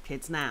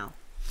kids now?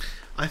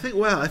 I think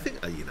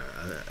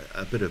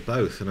a bit of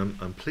both, and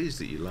I'm pleased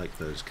that you like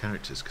those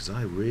characters, because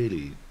I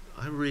really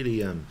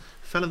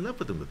fell in love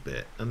with them a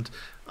bit. And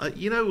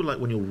like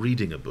when you're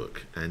reading a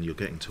book and you're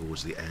getting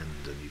towards the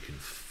end and you can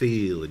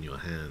feel in your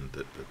hand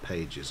that the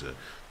pages are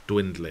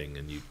dwindling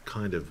and you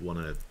kind of want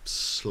to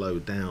slow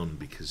down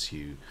because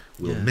you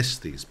will miss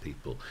these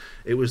people.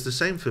 It was the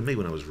same for me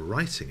when I was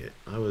writing it.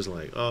 I was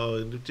like,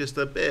 just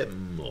a bit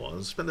more.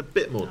 I'll spend a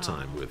bit more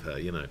time with her,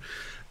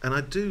 And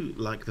I do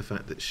like the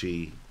fact that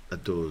she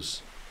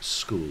adores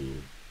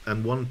school.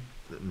 And one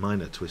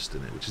minor twist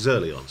in it, which is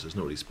early on, so it's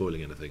not really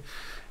spoiling anything,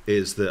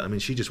 is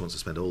that, she just wants to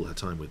spend all her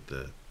time with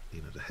the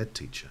head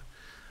teacher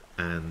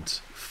and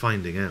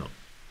finding out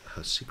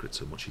her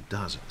secrets and what she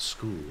does at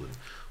school and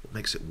what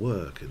makes it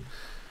work, and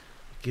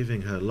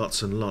giving her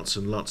lots and lots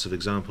and lots of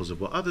examples of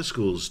what other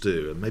schools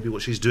do and maybe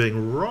what she's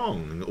doing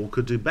wrong or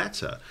could do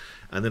better.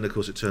 And then, of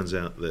course, it turns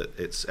out that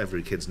it's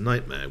every kid's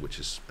nightmare, which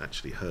is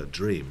actually her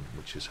dream,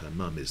 which is her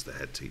mum is the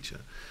head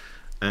teacher.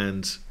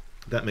 And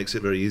that makes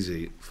it very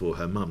easy for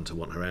her mum to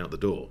want her out the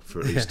door for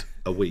at least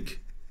a week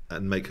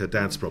and make her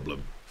dad's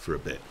problem for a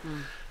bit.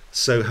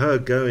 So her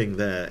going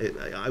there,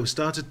 I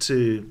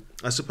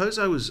suppose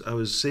I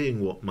was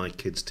seeing what my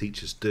kids'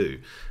 teachers do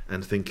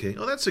and thinking,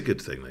 that's a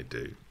good thing they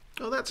do.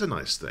 That's a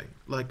nice thing.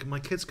 Like, my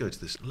kids go to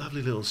this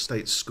lovely little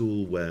state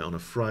school where on a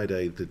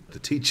Friday the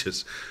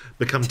teachers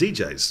become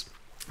DJs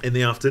in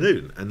the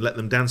afternoon and let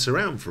them dance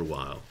around for a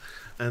while.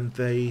 And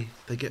they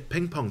get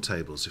ping pong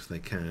tables if they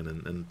can,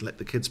 and let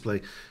the kids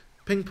play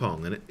ping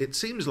pong. And it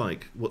seems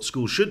like what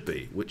school should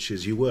be, which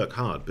is you work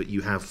hard but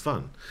you have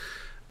fun.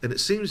 And it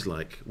seems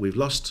like we've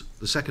lost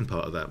the second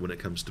part of that when it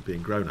comes to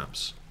being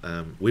grown-ups.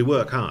 We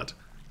work hard,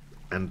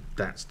 and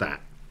that's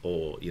that.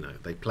 Or,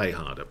 they play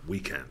hard at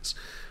weekends.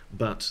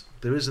 But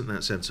there isn't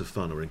that sense of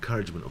fun or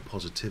encouragement or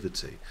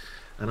positivity.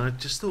 And I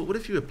just thought, what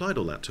if you applied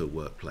all that to a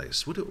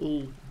workplace? Would it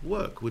all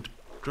work? Would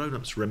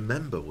grown-ups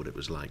remember what it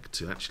was like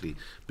to actually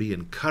be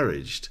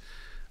encouraged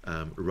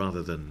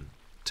rather than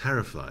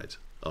terrified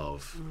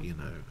of,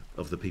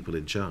 of the people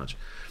in charge?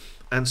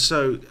 And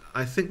so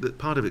I think that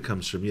part of it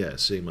comes from,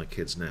 seeing my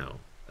kids now.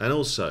 And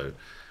also,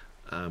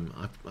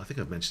 I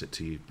think I've mentioned it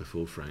to you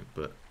before, Frank,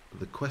 but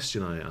the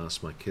question I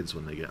ask my kids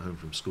when they get home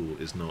from school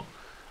is not,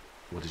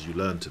 what did you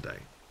learn today?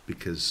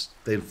 Because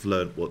they've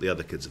learned what the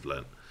other kids have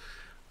learned.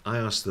 I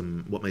ask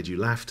them, what made you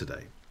laugh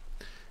today?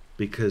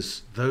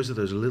 Because those are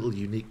those little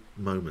unique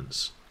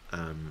moments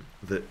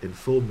that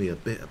inform me a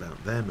bit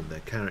about them and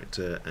their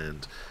character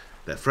and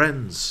their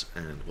friends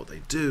and what they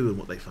do and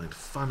what they find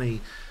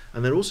funny.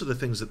 And they're also the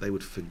things that they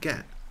would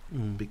forget,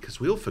 because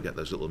we all forget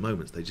those little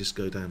moments. They just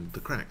go down the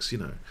cracks,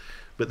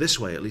 But this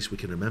way, at least we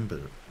can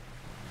remember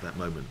that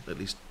moment, at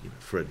least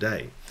for a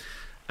day.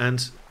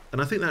 And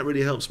I think that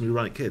really helps me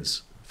write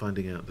kids,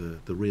 finding out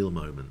the real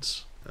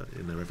moments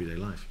in their everyday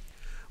life.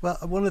 Well,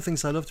 one of the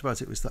things I loved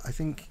about it was that I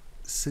think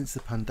since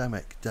the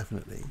pandemic,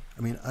 definitely,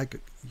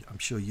 I'm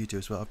sure you do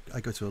as well, I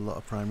go to a lot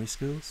of primary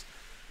schools,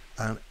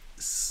 and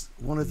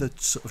one of the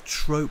sort of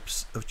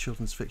tropes of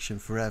children's fiction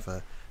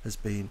forever has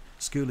been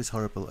school is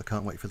horrible, I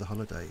can't wait for the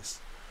holidays.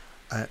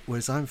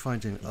 Whereas I'm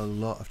finding a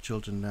lot of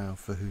children now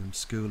for whom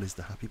school is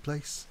the happy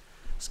place.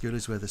 School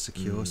is where they're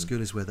secure,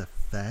 school is where they're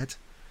fed,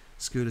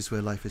 school is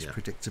where life is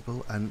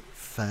predictable and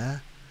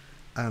fair,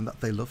 and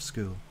that they love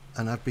school.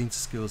 And I've been to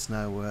schools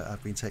now where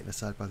I've been taken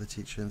aside by the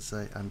teacher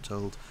and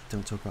told,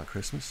 don't talk about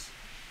Christmas,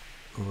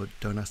 or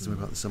don't ask them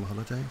about the summer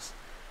holidays.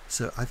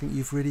 So I think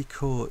you've really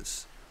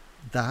caught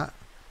that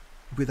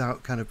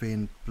without kind of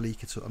being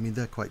bleak at all. I mean,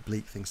 they're quite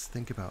bleak things to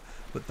think about,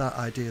 but that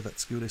idea that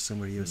school is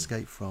somewhere you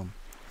escape from,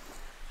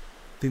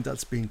 I think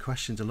that's been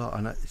questioned a lot.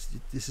 And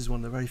this is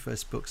one of the very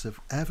first books I've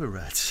ever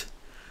read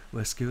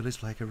where school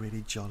is like a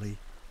really jolly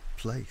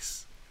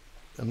place,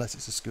 unless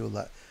it's a school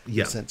that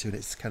you're sent to and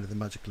it's kind of the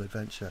magical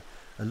adventure.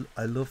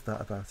 I love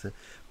that about it.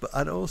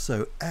 And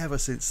also, ever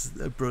since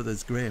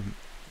Brothers Grimm,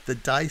 the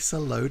dice are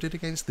loaded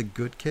against the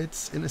good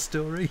kids in a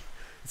story.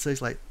 So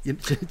it's like, do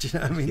you know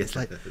what I mean? It's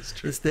like,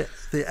 it's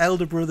the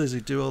elder brothers who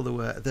do all the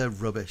work, they're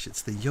rubbish.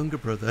 It's the younger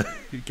brother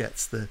who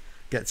gets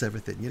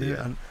everything,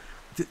 And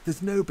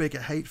there's no bigger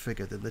hate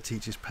figure than the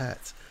teacher's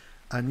pet.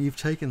 And you've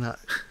taken that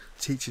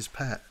teacher's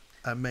pet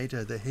and made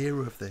her the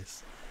hero of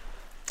this.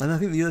 And I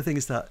think the other thing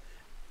is that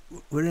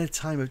we're in a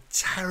time of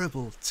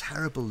terrible,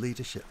 terrible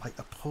leadership, like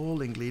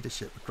appalling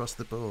leadership across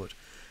the board.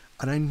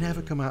 And I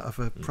never come out of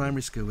a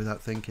primary school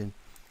without thinking,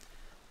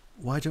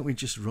 why don't we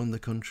just run the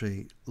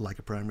country like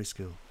a primary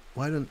school?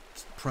 Why don't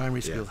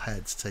primary school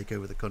heads take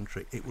over the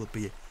country? It will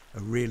be a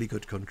really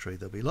good country.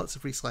 There'll be lots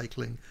of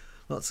recycling,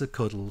 lots of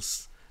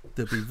cuddles.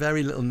 There'll be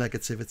very little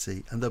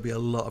negativity, and there'll be a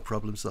lot of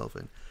problem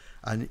solving.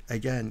 And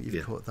again,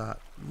 you've caught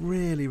that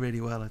really, really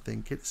well. I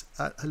think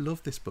I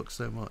love this book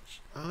so much.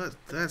 Oh,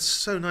 that's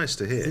so nice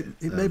to hear.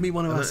 It made me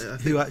want to ask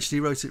who actually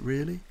wrote it.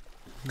 Really?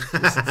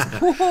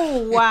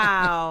 Oh,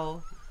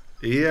 wow.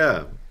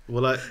 Yeah.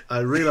 Well, I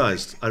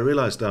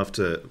realised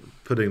after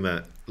putting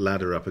that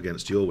ladder up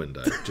against your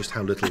window just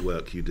how little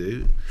work you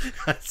do.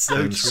 That's so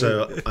and true.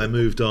 So I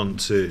moved on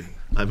to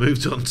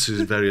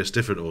various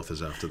different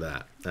authors after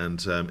that,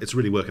 and it's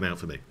really working out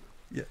for me.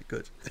 Yeah,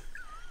 good.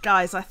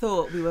 Guys, I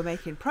thought we were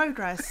making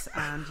progress,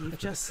 and you've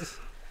just...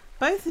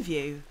 Both of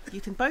you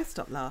can both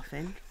stop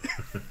laughing.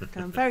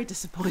 I'm very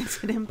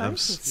disappointed in both of you.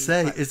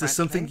 Say, quite is there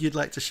something frankly. you'd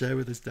like to share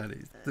with us,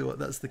 Danny?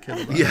 That's the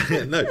killer line.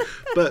 Yeah, no,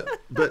 but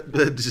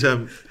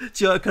Do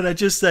you know, can I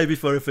just say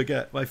before I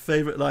forget, my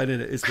favourite line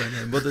in it is when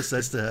her mother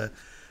says to her,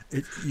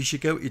 you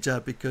should go with your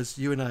dad because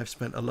you and I have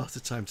spent a lot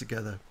of time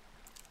together.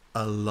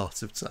 A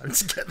lot of time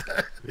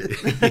together.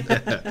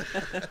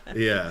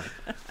 yeah.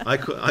 I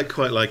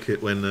quite like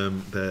it when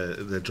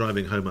they're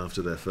driving home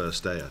after their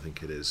first day, I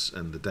think it is,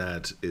 and the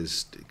dad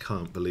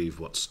can't believe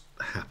what's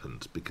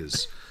happened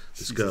because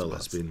this girl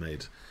has been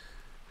made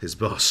his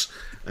boss,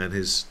 and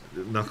his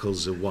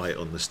knuckles are white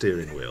on the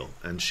steering wheel,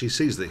 and she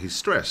sees that he's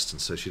stressed,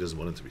 and so she doesn't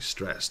want him to be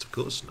stressed, of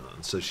course not,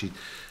 and so she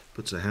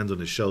puts her hand on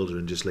his shoulder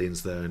and just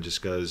leans there and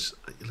just goes,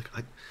 look,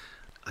 I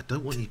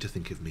don't want you to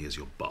think of me as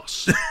your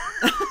boss.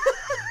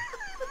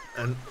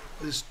 And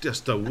it's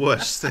just the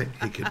worst thing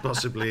he could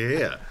possibly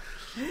hear.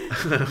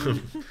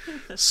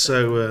 That's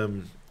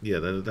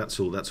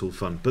all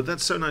fun. But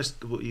that's so nice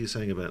what you're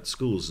saying about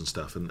schools and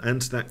stuff, and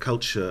that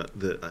culture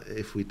that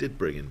if we did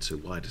bring into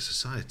wider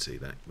society,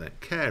 that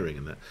caring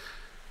and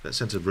that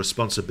sense of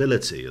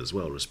responsibility as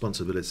well,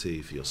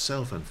 responsibility for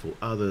yourself and for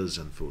others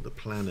and for the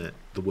planet,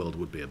 the world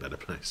would be a better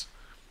place.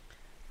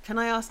 Can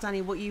I ask,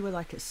 Danny, what you were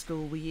like at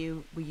school? Were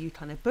you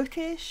kind of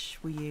bookish?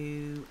 Were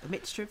you a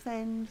mixture of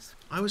things?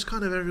 I was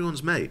kind of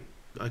everyone's mate.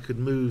 I could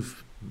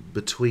move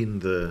between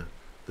the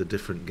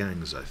different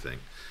gangs, I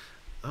think.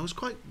 I was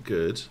quite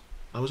good.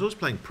 I was always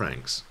playing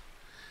pranks.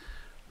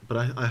 But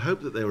I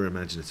hope that they were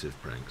imaginative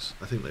pranks.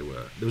 I think they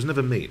were. There was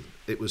never mean.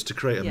 It was to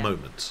create a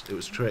moment. It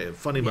was to create a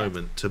funny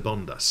moment to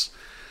bond us.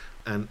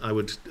 And I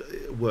would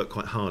work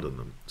quite hard on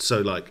them. So,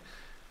 like,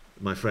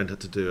 my friend had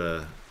to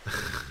do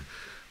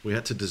we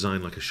had to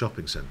design like a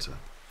shopping centre,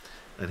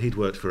 and he'd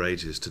worked for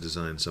ages to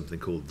design something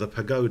called the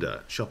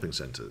Pagoda shopping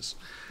centres.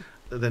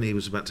 Then he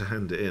was about to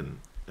hand it in,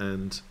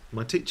 and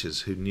my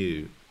teachers, who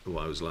knew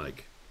what I was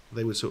like,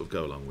 they would sort of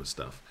go along with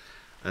stuff.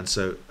 And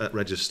so at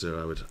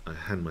register, I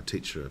hand my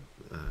teacher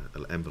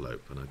an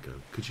envelope, and I'd go,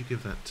 "Could you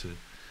give that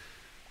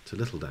to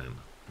Little Dan?"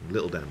 And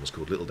Little Dan was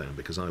called Little Dan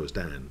because I was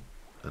Dan,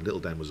 and Little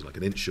Dan was like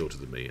an inch shorter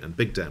than me, and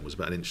Big Dan was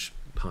about an inch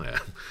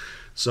higher.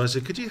 So I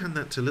said, "Could you hand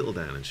that to Little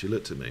Dan?" And she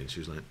looked at me and she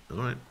was like, "All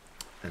right."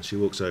 And she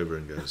walks over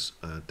and goes,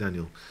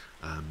 "Daniel,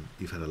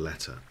 you've had a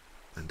letter."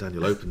 And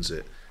Daniel opens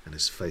it and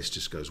his face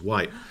just goes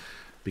white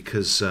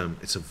because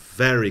it's a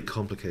very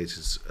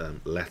complicated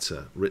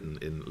letter written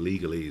in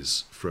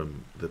legalese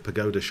from the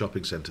Pagoda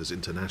Shopping Centres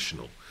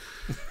International,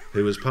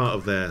 who as part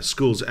of their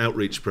school's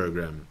outreach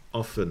programme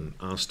often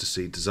asked to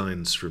see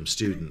designs from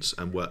students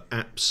and were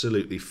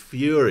absolutely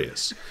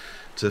furious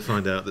to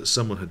find out that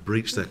someone had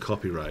breached their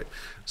copyright.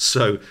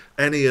 So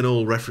any and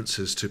all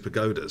references to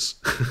pagodas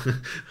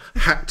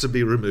had to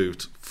be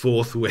removed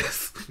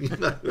forthwith,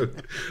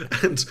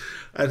 And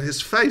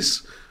his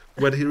face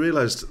when he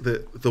realised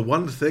that the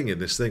one thing in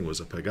this thing was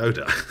a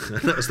pagoda,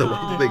 and that was the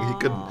one thing he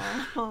couldn't.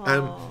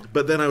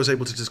 But then I was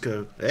able to just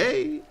go,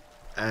 "Hey,"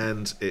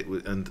 and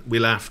we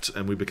laughed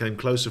and we became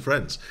closer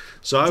friends.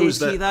 So I was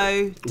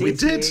there. We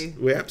did.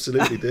 We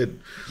absolutely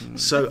did.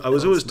 So I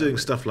was always doing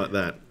stuff like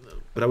that.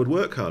 But I would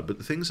work hard. But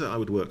the things that I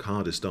would work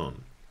hardest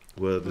on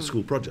were the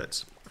school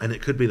projects. And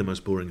it could be the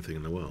most boring thing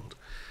in the world.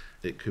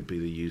 It could be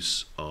the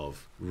use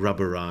of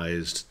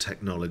rubberized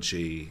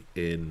technology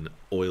in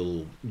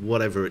oil,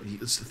 whatever.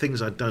 It's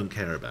things I don't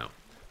care about.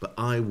 But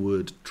I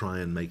would try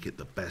and make it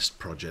the best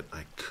project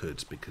I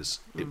could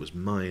because it was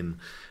mine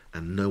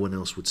and no one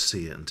else would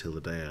see it until the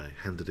day I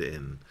handed it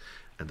in.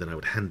 And then I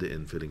would hand it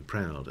in feeling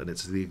proud. And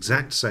it's the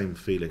exact same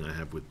feeling I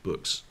have with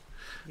books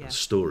and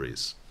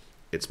stories.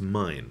 It's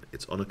mine.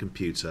 It's on a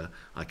computer.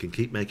 I can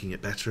keep making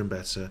it better and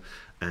better,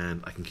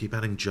 and I can keep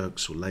adding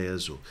jokes or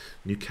layers or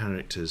new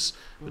characters,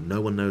 but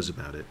no one knows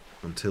about it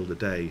until the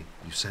day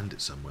you send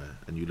it somewhere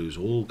and you lose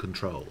all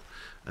control.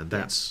 And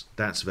that's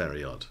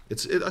very odd.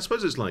 I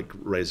suppose it's like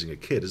raising a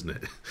kid, isn't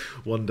it?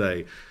 One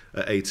day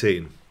at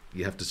 18,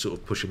 you have to sort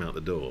of push him out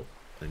the door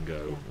and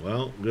go,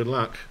 "Well, good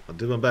luck. I'll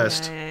do my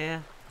best."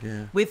 Yeah.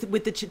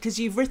 Because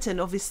you've written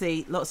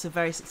obviously lots of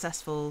very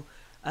successful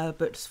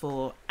books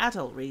for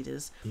adult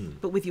readers,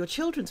 but with your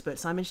children's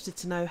books, I'm interested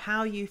to know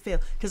how you feel,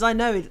 because I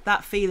know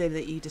that feeling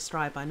that you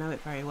describe. I know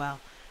it very well.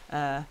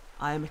 I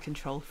am a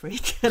control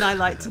freak and I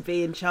like to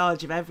be in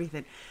charge of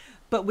everything.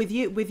 But with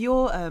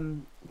your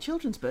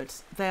children's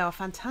books, they are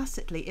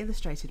fantastically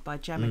illustrated by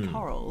Gemma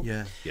Corral.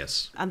 Yeah.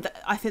 Yes. And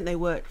I think they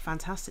work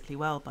fantastically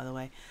well, by the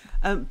way.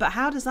 But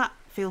how does that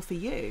feel for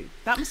you?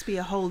 That must be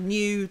a whole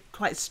new,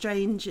 quite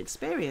strange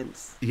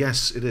experience.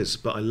 Yes, it is,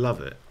 but I love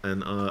it.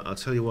 And I'll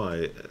tell you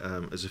why.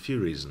 There's a few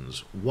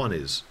reasons. One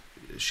is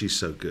she's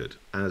so good,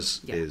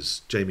 as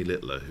is Jamie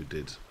Littler, who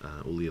did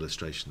all the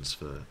illustrations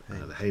for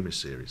the Hamish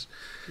series.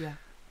 Yeah.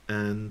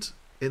 And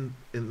in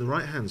the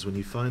right hands, when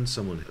you find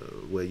someone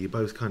where you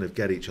both kind of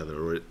get each other,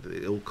 or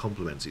it all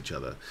complements each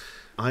other,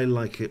 I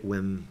like it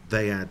when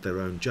they add their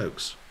own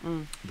jokes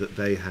that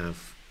they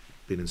have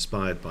been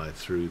inspired by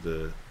through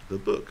the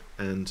book,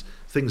 and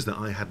things that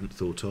I hadn't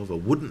thought of or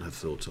wouldn't have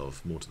thought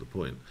of, more to the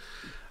point,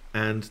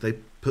 and they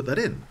put that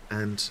in,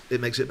 and it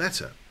makes it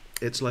better.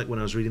 It's like when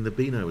I was reading the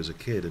Beano as a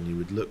kid, and you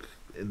would look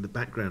in the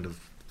background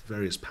of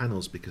various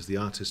panels because the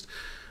artist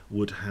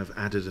would have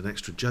added an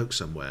extra joke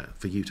somewhere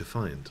for you to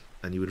find,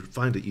 and you would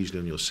find it usually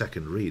on your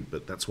second read,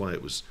 but that's why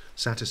it was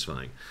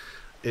satisfying.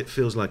 It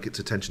feels like it's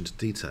attention to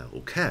detail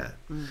or care.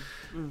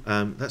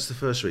 That's the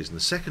first reason.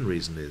 The second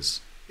reason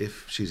is,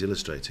 if she's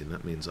illustrating,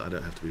 that means I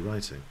don't have to be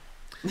writing.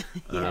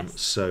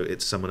 So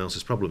it's someone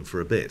else's problem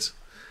for a bit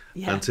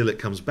until it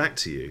comes back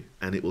to you,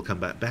 and it will come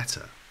back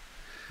better.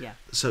 Yeah.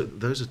 So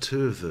those are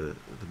two of the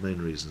main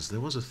reasons.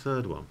 There was a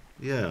third one.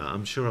 Yeah,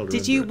 I'm sure I'll remember.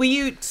 Did you? Were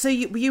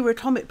you a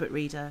comic book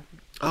reader?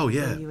 Oh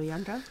yeah. When you were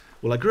younger?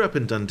 Well, I grew up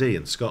in Dundee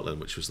in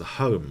Scotland, which was the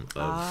home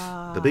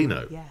of the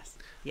Beano. Yes.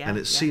 Yeah, and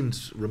it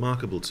seemed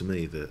remarkable to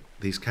me that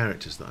these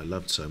characters that I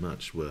loved so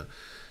much were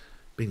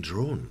being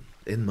drawn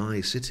in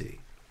my city.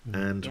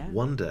 And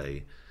one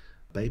day,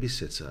 a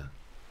babysitter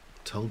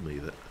told me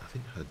that I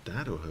think her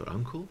dad or her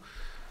uncle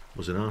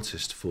was an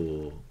artist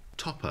for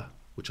Topper,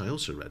 which I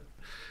also read.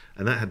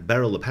 And that had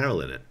Beryl the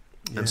Peril in it.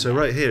 Yeah. And so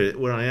right here,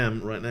 where I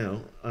am right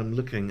now, I'm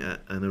looking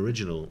at an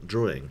original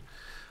drawing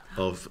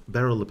of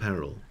Beryl the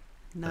Peril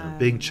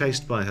being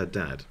chased by her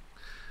dad,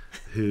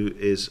 who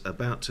is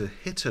about to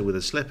hit her with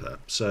a slipper.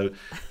 So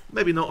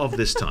maybe not of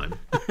this time.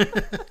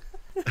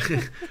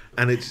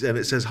 and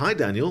it says, "Hi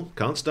Daniel,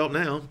 can't stop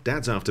now.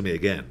 Dad's after me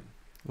again."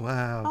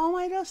 Wow. Oh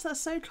my gosh,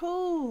 that's so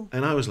cool.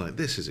 And I was like,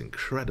 this is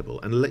incredible.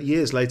 And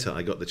years later,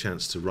 I got the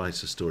chance to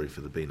write a story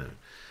for the Beano.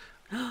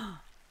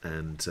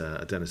 And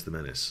Dennis the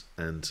Menace.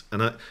 And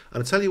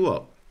I tell you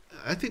what,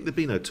 I think the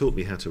Beano taught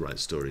me how to write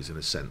stories in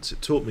a sense.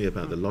 It taught me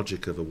about the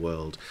logic of a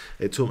world.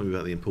 It taught me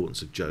about the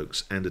importance of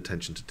jokes and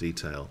attention to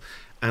detail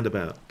and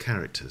about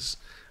characters.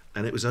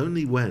 And it was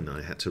only when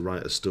I had to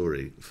write a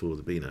story for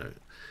the Beano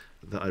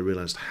that I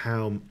realised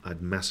how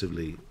I'd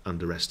massively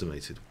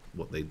underestimated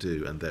what they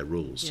do and their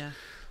rules. Yeah.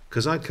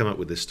 Because I'd come up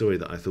with this story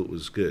that I thought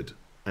was good,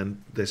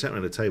 and they sat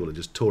around a table and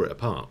just tore it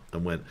apart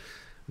and went,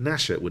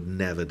 Nasha would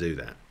never do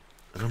that.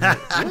 And I'm like,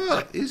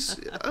 what?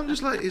 I'm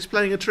just like, he's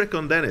playing a trick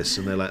on Dennis.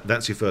 And they're like,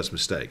 that's your first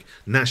mistake.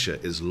 Nasha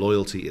is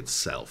loyalty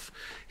itself.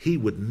 He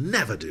would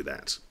never do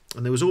that.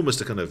 And there was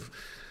almost a kind of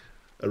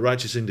a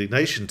righteous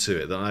indignation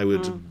to it that I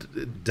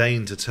would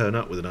deign to turn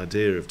up with an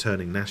idea of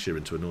turning Nasha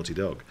into a naughty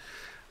dog.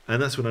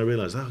 And that's when I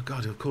realised, oh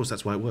God, of course,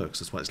 that's why it works.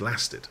 That's why it's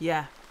lasted.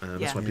 Yeah.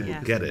 That's why people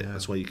get it.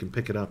 That's why you can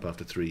pick it up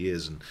after 3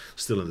 years and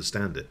still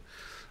understand it.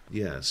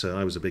 Yeah, so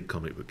I was a big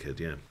comic book kid,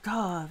 yeah.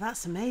 God,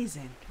 that's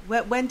amazing.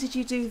 When did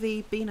you do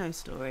the Beano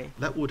story?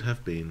 That would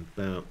have been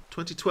about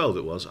 2012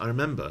 it was. I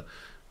remember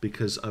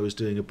because I was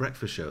doing a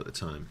breakfast show at the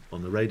time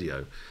on the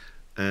radio,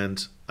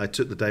 and I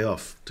took the day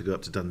off to go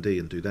up to Dundee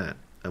and do that.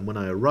 And when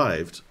I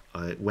arrived,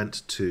 I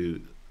went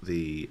to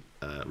the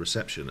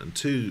reception, and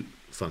two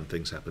fun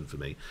things happened for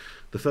me.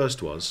 The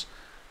first was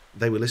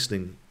they were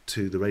listening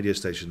to the radio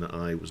station that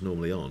I was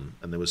normally on,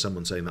 and there was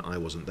someone saying that I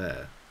wasn't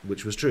there,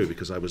 which was true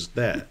because I was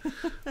there.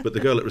 But the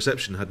girl at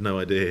reception had no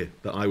idea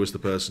that I was the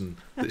person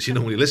that she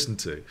normally listened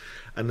to.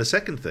 And the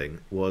second thing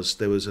was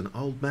there was an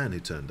old man who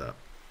turned up,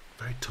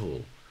 very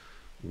tall,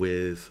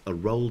 with a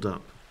rolled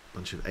up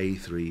bunch of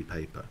A3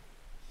 paper.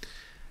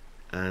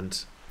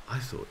 And I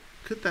thought,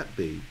 could that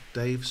be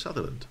Dave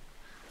Sutherland,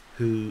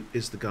 who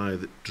is the guy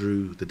that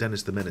drew the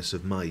Dennis the Menace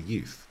of my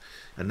youth,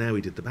 and now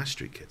he did the Bash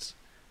Street Kids?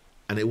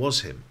 And it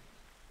was him.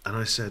 And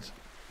I said,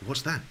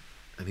 what's that?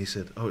 And he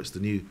said, oh, it's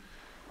the new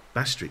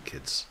Bash Street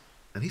Kids.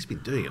 And he's been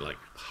doing it like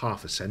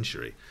half a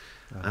century.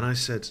 Oh. And I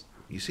said,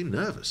 you seem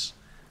nervous.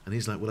 And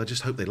he's like, well, I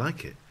just hope they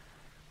like it.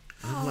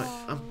 And I'm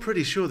like, I'm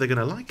pretty sure they're going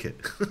to like it.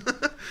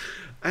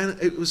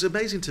 And it was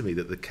amazing to me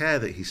that the care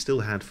that he still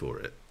had for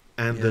it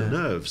and the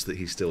nerves that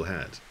he still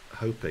had,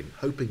 hoping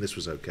this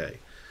was okay,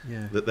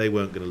 that they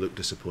weren't going to look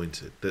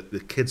disappointed, that the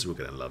kids were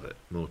going to love it,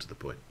 more to the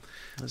point.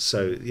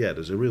 So,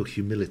 there's a real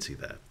humility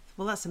there.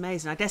 Well, that's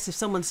amazing. I guess if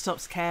someone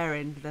stops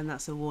caring, then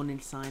that's a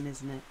warning sign,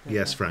 isn't it?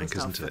 Yes, Frank,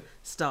 isn't it?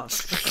 Stop.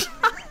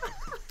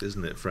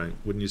 Isn't it, Frank?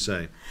 Wouldn't you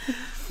say? I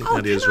think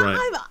Nadia's right.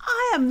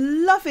 I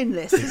am loving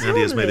this.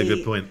 Nadia's made a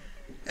good point.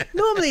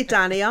 Normally,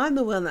 Danny, I'm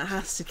the one that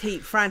has to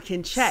keep Frank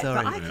in check,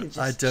 Sorry, but I can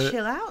just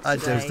chill out today. I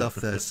dozed off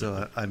there,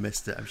 so I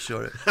missed it. I'm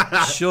sure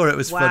it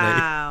was funny.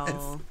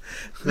 Wow.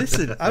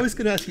 Listen, I was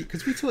going to ask you,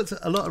 because we talked to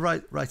a lot of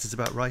writers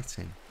about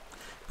writing,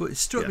 but it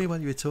struck me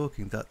when you were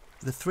talking that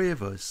the three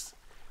of us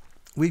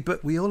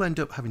we all end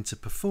up having to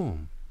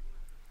perform.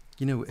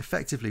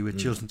 Effectively we're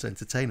children's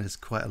entertainers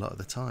quite a lot of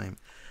the time.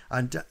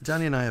 And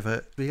Danny and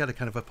I we had a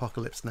kind of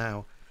Apocalypse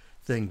Now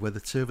thing where the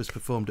two of us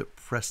performed at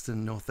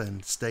Preston North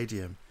End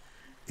Stadium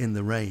in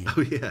the rain.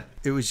 Oh yeah,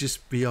 it was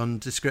just beyond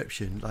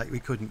description. Like you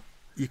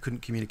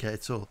couldn't communicate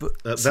at all.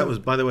 But that was,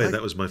 by the way,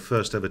 that was my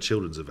first ever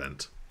children's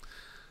event.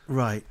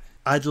 Right.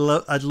 I'd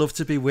love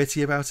to be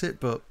witty about it,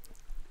 but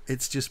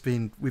it's just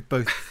been, we've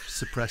both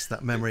suppressed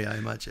that memory, I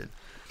imagine.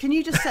 Can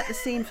you just set the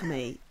scene for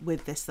me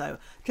with this, though?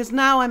 Because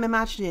now I'm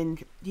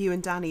imagining you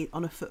and Danny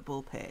on a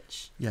football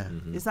pitch. Yeah.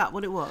 Mm-hmm. Is that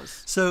what it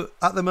was? So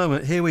at the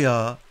moment, here we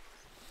are,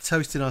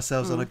 toasting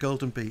ourselves on a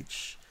golden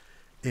beach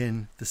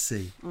in the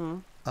sea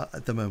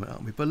at the moment,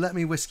 aren't we? But let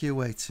me whisk you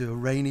away to a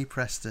rainy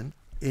Preston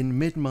in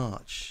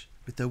mid-March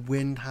with the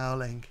wind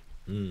howling,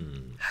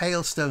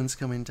 hailstones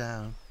coming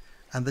down,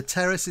 and the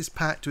terrace is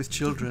packed with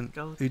children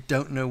who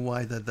don't know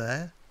why they're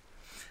there.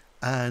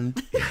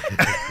 And...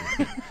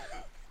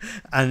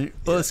 and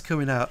us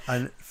coming out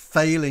and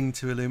failing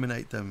to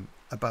illuminate them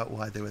about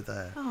why they were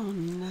there. Oh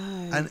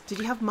no! And did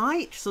you have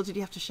mics or did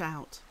you have to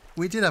shout?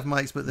 We did have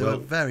mics, but they were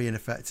very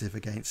ineffective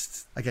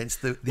against the well,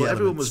 elements,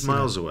 everyone was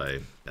miles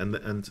away, and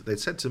they'd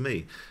said to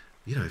me,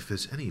 if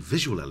there's any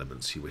visual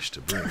elements you wish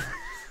to bring,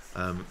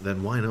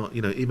 then why not,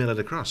 email it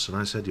across. And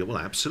I said, yeah, well,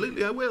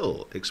 absolutely I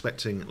will,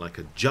 expecting like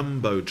a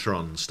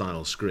Jumbotron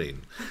style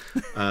screen.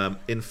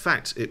 In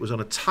fact, it was on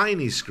a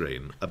tiny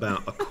screen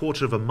about a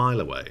quarter of a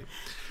mile away.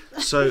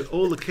 So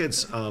all the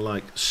kids are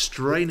like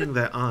straining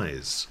their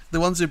eyes. The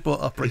ones who bought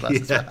opera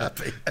glasses were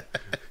happy.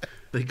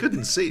 They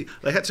couldn't see.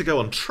 They had to go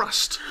on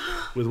trust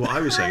with what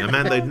I was saying, a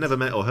man they'd never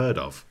met or heard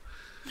of,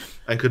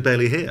 and could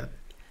barely hear.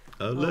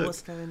 Oh, look.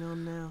 What's going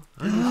on now?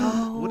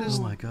 What is?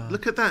 Oh my God!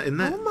 Look at that! In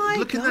that. Oh my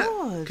look God!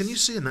 At that. Can you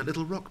see in that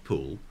little rock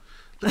pool?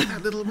 Look at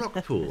that little rock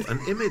pool.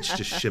 An image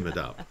just shimmered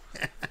up.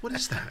 What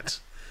is that?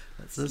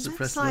 That's a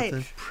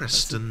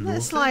Preston North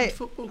It's like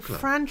Football Club.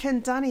 Frank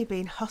and Danny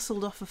being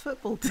hustled off a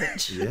football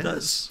pitch.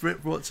 Yes. That's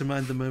brought to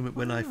mind the moment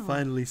when I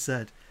finally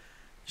said,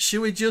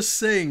 "Should we just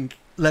sing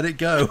Let It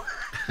Go?"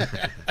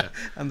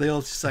 And they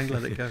all just sang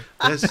Let It Go.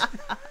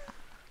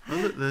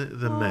 Look,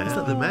 the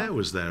mayor. The mayor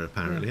was there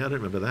apparently. I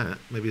don't remember that.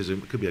 Maybe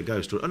it could be a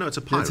ghost. Oh no, it's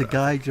a pirate. It's a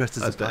guy dressed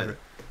as a pirate.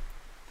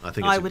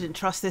 I wouldn't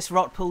trust this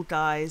rot pool,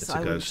 guys. I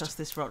wouldn't ghost. trust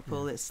this rot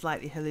pool. It's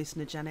slightly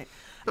hallucinogenic.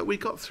 But we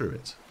got through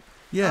it.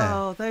 Yeah.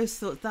 Oh, those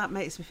thoughts, that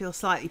makes me feel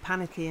slightly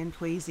panicky and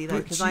queasy, though,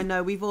 because I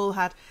know we've all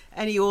had,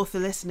 any author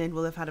listening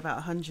will have had about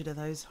 100 of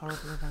those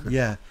horrible events.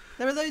 Yeah.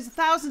 There are those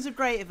thousands of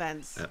great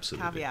events,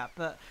 absolutely. Caveat,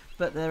 but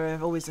there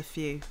are always a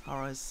few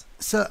horrors.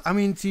 So, I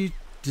mean,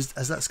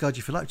 has that scarred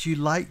you for life? Do you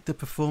like the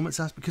performance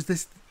aspect? Because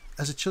this,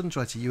 as a children's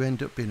writer, you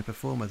end up being a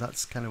performer.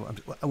 That's kind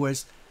of what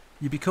whereas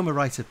you become a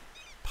writer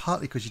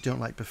partly because you don't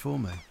like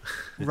performing.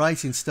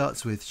 Writing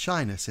starts with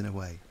shyness in a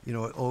way,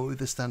 or with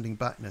a standing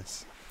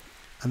backness.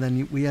 And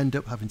then we end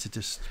up having to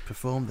just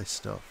perform this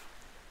stuff.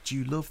 Do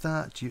you love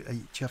that? Do you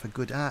have a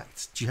good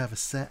act? Do you have a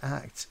set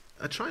act?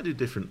 I try to do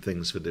different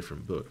things for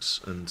different books,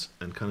 and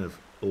kind of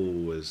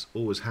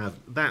always have.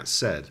 That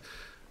said,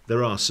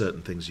 there are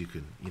certain things you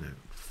can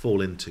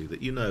fall into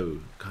that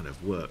kind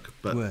of work,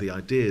 but the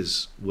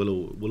ideas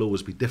will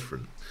always be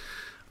different.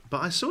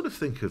 But I sort of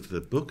think of the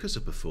book as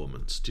a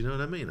performance. Do you know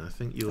what I mean? I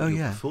think you're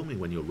performing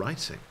when you're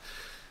writing.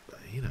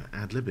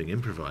 Ad-libbing,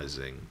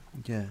 improvising,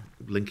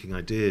 linking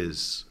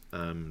ideas,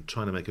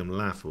 trying to make them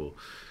laugh or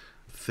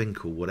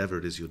think or whatever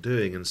it is you're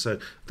doing. And so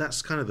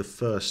that's kind of the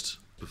first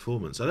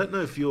performance. I don't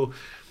know if you're,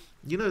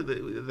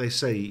 they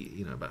say,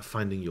 about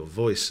finding your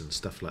voice and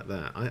stuff like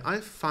that. I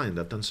find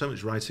I've done so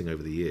much writing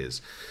over the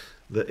years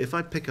that if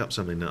I pick up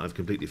something that I've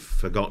completely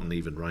forgotten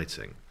even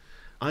writing,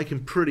 I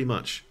can pretty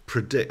much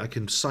predict, I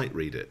can sight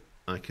read it.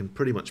 I can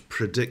pretty much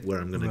predict where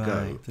I'm going to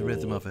go. The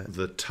rhythm of it.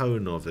 The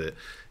tone of it.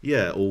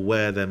 Yeah, or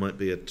where there might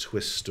be a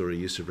twist or a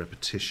use of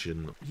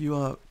repetition. You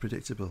are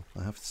predictable,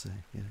 I have to say.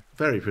 Yeah.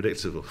 Very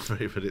predictable,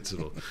 very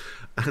predictable.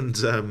 And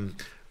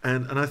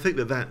I think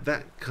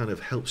that kind of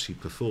helps you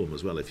perform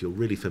as well, if you're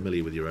really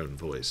familiar with your own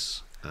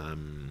voice,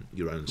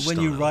 your own style.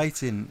 When you're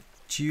writing,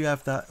 do you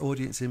have that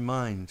audience in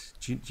mind?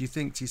 Do you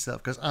think to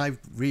yourself, because I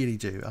really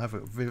do, I have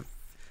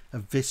a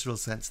visceral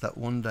sense that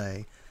one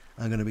day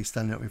I'm going to be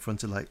standing up in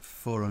front of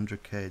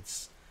 400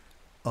 kids,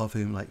 of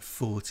whom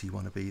 40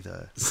 want to be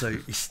there. So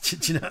do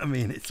you know what I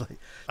mean? It's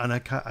and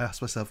I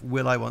ask myself,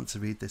 will I want to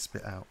read this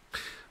bit out?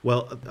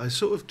 Well, I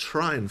sort of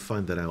try and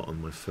find that out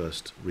on my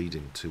first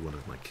reading to one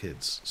of my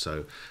kids.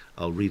 So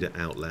I'll read it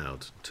out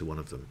loud to one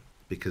of them,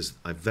 because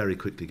I very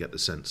quickly get the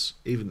sense,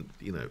 even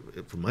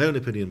from my own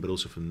opinion, but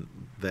also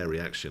from their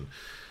reaction.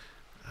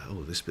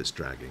 Oh, this bit's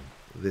dragging.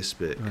 This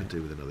bit could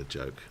do with another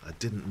joke. I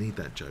didn't need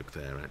that joke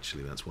there,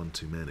 actually. That's one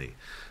too many.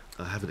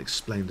 I haven't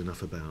explained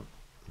enough about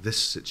this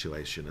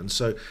situation. And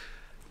so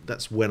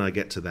that's when I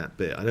get to that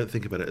bit. I don't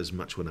think about it as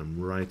much when I'm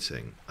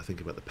writing. I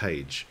think about the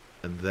page.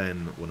 And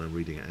then when I'm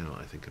reading it out,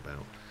 I think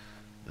about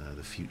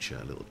the future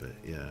a little bit.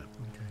 Yeah.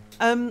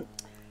 Okay.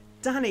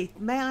 Danny,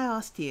 may I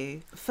ask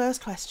you,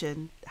 first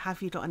question,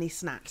 have you got any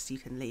snacks you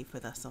can leave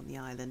with us on the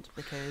island?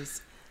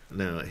 Because...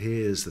 Now,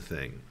 here's the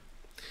thing.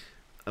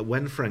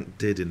 when Frank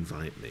did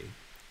invite me,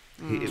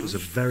 it was a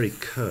very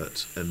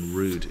curt and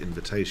rude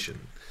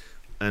invitation.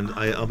 And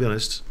I'll be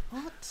honest,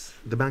 What?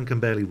 the man can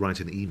barely write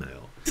an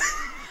email.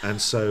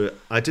 And so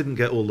I didn't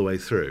get all the way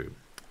through.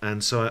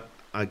 And so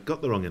I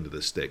got the wrong end of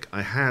the stick.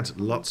 I had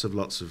lots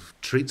of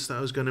treats that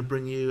I was going to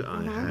bring you.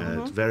 I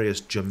had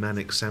various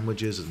Germanic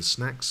sandwiches and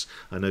snacks.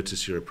 I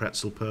noticed you're a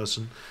pretzel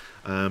person.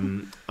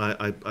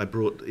 I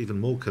brought even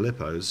more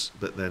Calippos,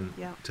 but then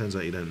turns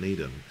out you don't need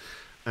them.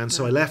 And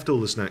so I left all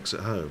the snacks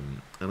at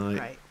home. And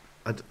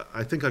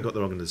I think I got the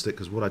wrong end of the stick,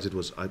 because what I did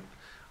was I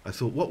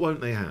thought, what won't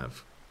they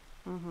have?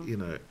 You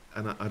know,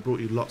 and I brought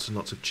you lots and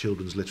lots of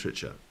children's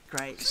literature.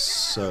 Great.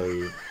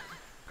 So...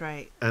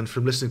 Great. And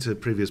from listening to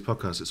previous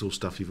podcasts, it's all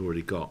stuff you've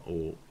already got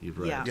or you've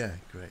read. Yeah,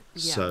 great.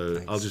 So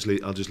Thanks. I'll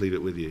just leave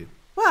it with you.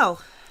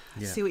 Well,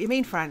 see what you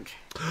mean, Frank.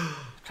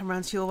 Come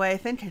round to your way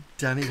of thinking.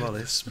 Danny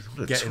Wallace,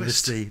 What a get in the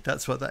twist. sea.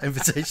 That's what that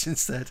invitation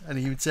said, and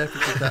he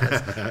interpreted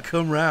that as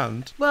come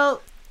round.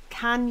 Well,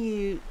 can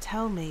you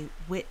tell me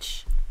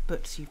which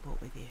books you brought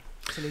with you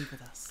to leave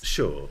with us?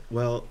 Sure.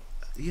 Well,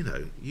 you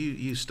know,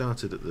 you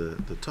started at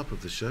the top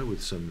of the show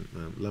with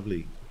some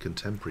lovely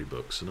contemporary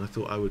books, and I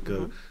thought I would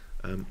go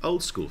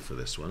old school for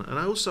this one. And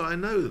I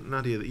know,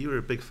 Nadia, that you were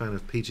a big fan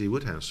of P.G.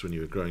 Wodehouse when you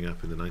were growing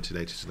up in the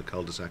 1980s in the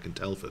cul-de-sac in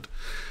Telford.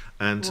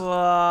 And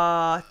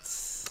What?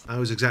 I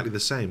was exactly the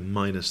same,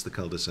 minus the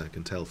cul-de-sac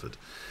in Telford.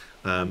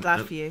 I'm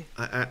glad for you.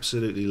 I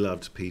absolutely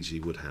loved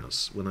P.G.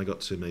 Wodehouse. When I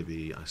got to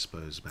maybe, I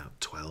suppose, about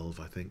 12,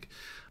 I think,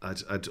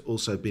 I'd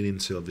also been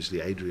into, obviously,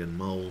 Adrian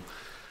Mole.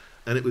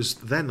 And it was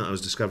then that I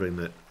was discovering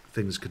that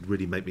things could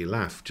really make me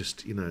laugh.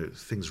 Just, you know,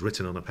 things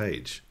written on a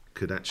page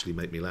could actually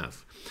make me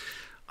laugh.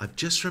 I've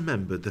just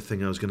remembered the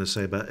thing I was going to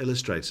say about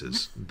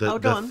illustrators. The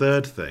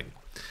third thing.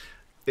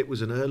 It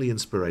was an early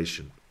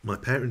inspiration. My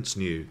parents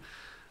knew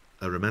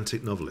a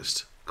romantic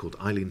novelist called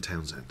Eileen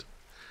Townsend.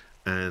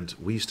 And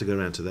we used to go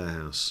around to their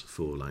house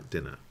for, like,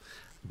 dinner.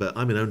 But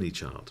I'm an only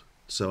child,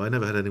 so I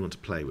never had anyone to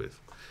play with.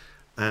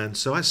 And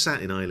so I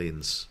sat in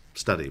Eileen's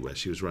study where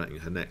she was writing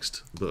her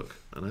next book.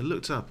 And I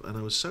looked up and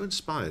I was so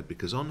inspired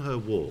because on her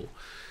wall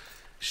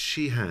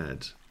she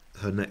had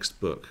her next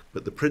book,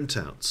 but the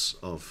printouts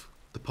of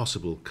the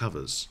possible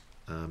covers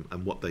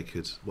and what they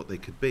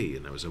could be.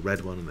 And there was a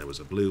red one and there was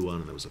a blue one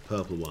and there was a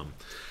purple one.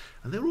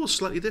 And they were all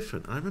slightly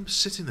different. And I remember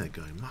sitting there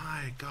going,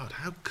 my God,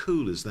 how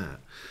cool is that?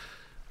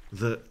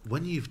 That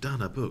when you've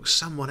done a book,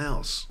 someone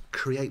else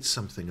creates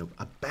something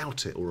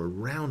about it or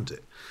around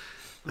it.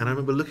 And I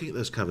remember looking at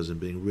those covers and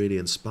being really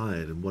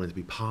inspired and wanting to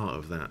be part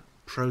of that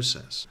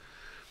process.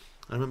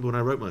 I remember when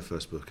I wrote my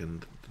first book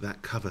and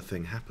that cover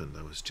thing happened,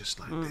 I was just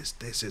like,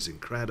 this is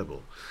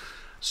incredible.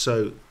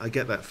 So I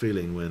get that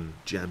feeling when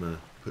Gemma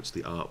puts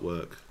the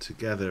artwork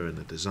together and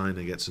the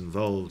designer gets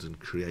involved and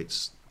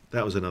creates...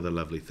 That was another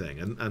lovely thing.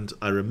 And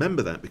I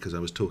remember that because I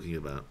was talking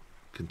about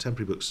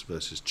contemporary books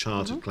versus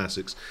chartered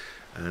classics,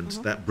 and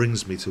that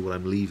brings me to what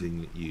I'm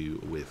leaving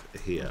you with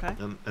here. Okay.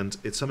 And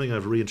it's something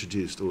I've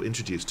reintroduced or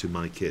introduced to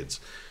my kids,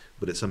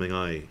 but it's something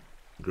I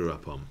grew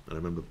up on. And I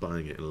remember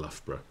buying it in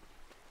Loughborough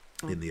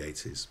in the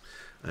 80s.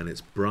 And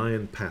it's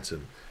Brian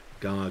Patten,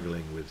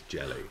 Gargling with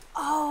Jelly.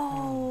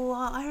 Oh,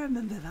 I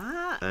remember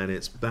that. And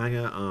it's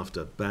banger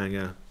after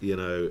banger, you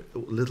know,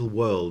 little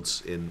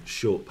worlds in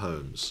short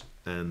poems.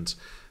 And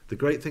the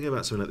great thing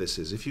about something like this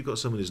is if you've got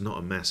someone who's not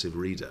a massive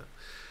reader,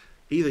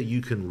 either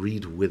you can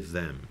read with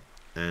them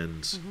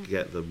and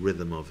get the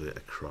rhythm of it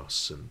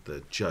across and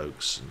the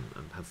jokes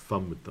and have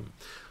fun with them,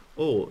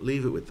 or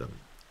leave it with them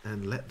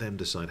and let them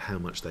decide how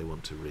much they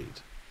want to read.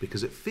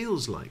 Because it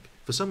feels like,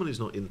 for someone who's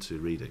not into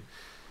reading,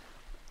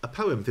 a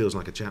poem feels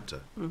like a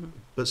chapter,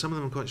 but some of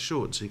them are quite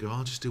short, so you go,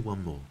 I'll just do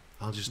one more.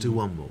 I'll just do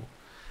one more.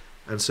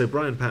 And so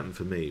Brian Patten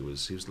for me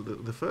was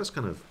the first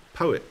kind of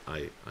poet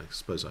I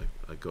suppose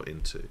I got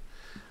into.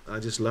 I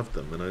just loved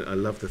them, and I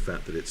love the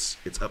fact that it's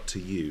up to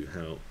you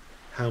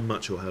how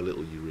much or how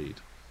little you read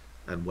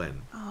and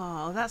when.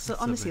 Oh, that's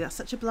honestly, that's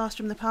such a blast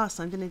from the past.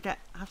 I'm going to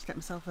have to get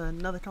myself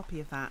another copy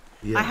of that.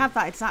 Yeah. I have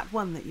that exact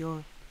one that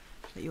you're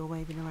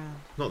waving around.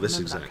 Not this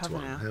Remember that exact cover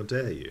one. now. How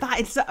dare you?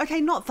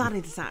 Okay, not that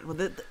exact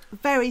one.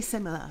 Very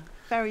similar.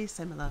 Very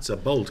similar. It's a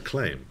bold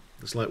claim.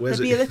 It's like, where's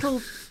There'd be it? a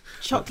little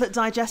chocolate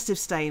digestive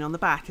stain on the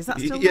back. Is that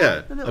still yeah.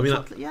 there? The little I mean,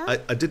 chocolate, yeah?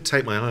 I did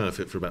take my eye off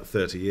it for about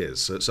 30 years,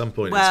 so at some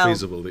point Well- it's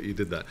feasible that you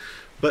did that.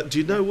 But do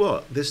you know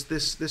what?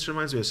 This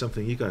reminds me of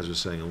something you guys were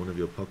saying on one of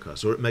your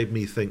podcasts, or it made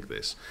me think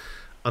this.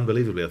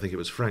 Unbelievably, I think it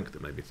was Frank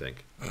that made me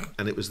think.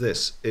 And it was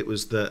this. It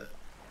was that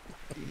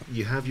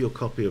you have your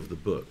copy of the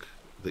book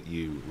that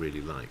you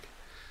really like,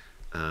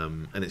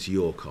 and it's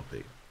your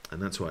copy.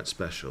 And that's why it's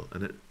special.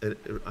 And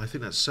I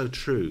think that's so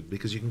true,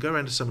 because you can go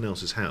around to someone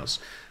else's house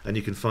and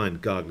you can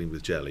find Gargling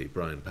with Jelly,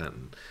 Brian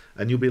Patten,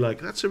 and you'll be like,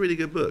 that's a really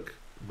good book.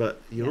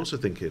 But you're also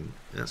thinking,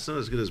 that's not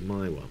as good as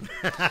my one.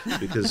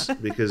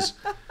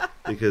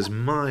 because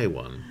my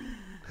one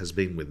has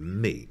been with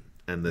me.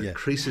 And the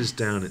creases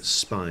down its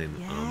spine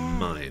are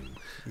mine.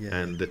 Yeah.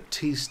 And the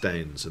tea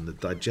stains and the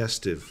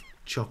digestive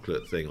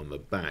chocolate thing on the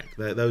back.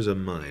 Those are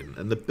mine.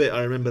 And the bit,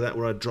 I remember that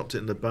where I dropped it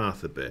in the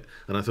bath a bit,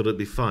 and I thought it'd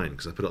be fine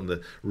because I put it on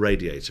the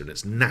radiator and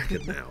it's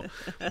knackered now.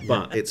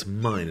 But it's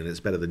mine and it's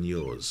better than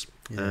yours.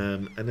 Yeah.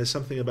 And there's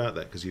something about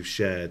that because you've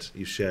shared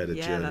a journey with it.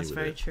 Yeah, that's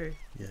very true.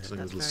 Yeah. It's like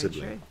a That's little very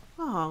sibling. true.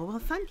 Oh, well,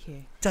 thank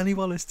you. Danny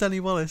Wallace, Danny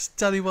Wallace,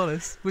 Danny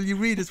Wallace. Will you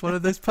read us one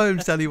of those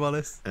poems, Danny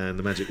Wallace? And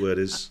the magic word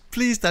is...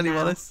 Please, Danny Now.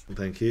 Wallace.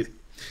 Thank you.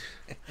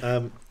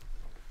 And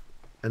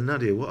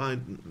Nadia, what I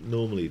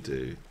normally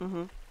do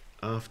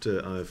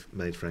after I've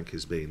made Frank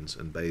his beans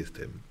and bathed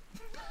him...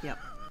 Yep.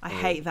 I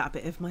hate that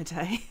bit of my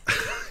day,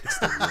 It's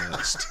the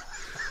worst.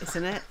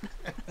 isn't it?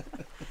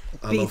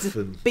 I'll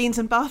often... Beans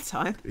and bath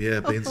time. Yeah,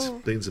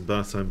 beans and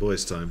bath time,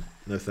 boys time.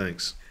 No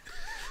thanks.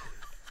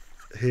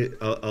 Here,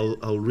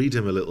 I'll read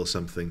him a little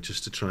something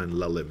just to try and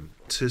lull him.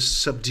 To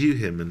subdue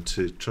him and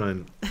to try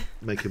and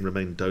make him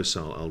remain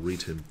docile, I'll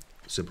read him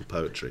simple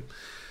poetry.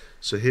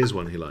 So here's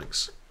one he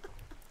likes.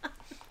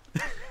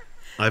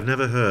 I've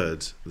never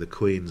heard the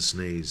Queen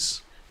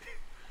sneeze.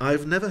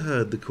 I've never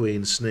heard the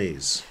Queen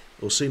sneeze,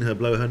 or seen her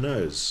blow her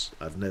nose.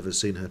 I've never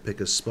seen her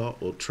pick a spot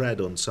or tread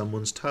on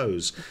someone's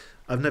toes.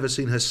 I've never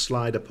seen her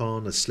slide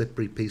upon a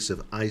slippery piece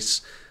of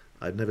ice.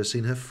 I've never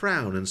seen her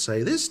frown and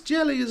say, "This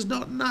jelly is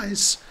not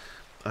nice."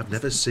 I've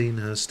never seen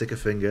her stick a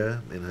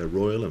finger in her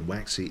royal and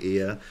waxy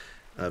ear.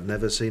 I've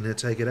never seen her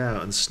take it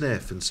out and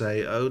sniff and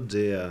say, "Oh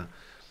dear."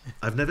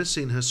 I've never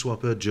seen her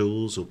swap her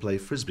jewels or play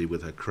frisbee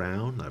with her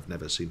crown. I've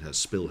never seen her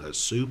spill her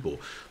soup or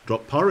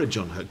drop porridge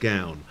on her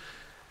gown.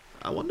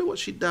 I wonder what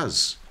she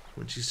does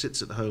when she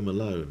sits at home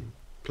alone,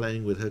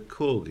 playing with her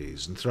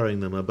corgis and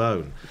throwing them a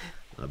bone.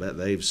 I bet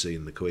they've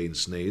seen the Queen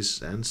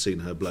sneeze and seen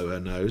her blow her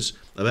nose.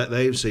 I bet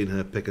they've seen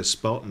her pick a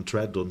spot and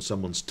tread on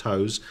someone's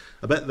toes.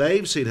 I bet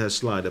they've seen her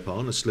slide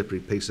upon a slippery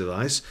piece of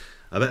ice.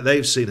 I bet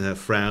they've seen her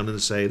frown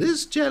and say,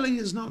 "This jelly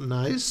is not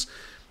nice."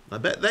 I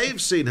bet they've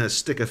seen her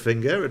stick a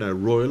finger in her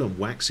royal and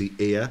waxy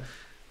ear.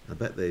 I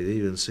bet they've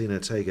even seen her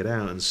take it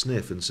out and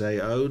sniff and say,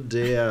 "Oh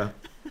dear."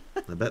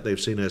 I bet they've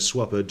seen her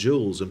swap her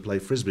jewels and play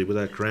frisbee with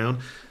her crown.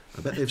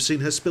 I bet they've seen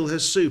her spill her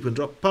soup and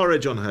drop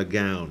porridge on her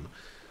gown.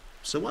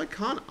 So why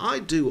can't I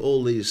do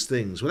all these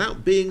things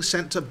without being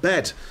sent to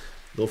bed?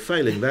 Or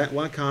failing that,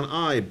 why can't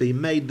I be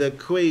made the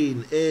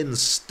Queen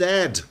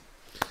instead?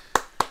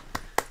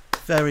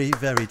 Very,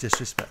 very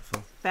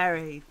disrespectful.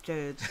 Very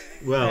good.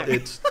 Well,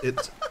 Very.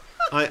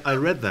 I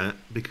read that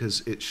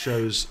because it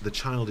shows the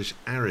childish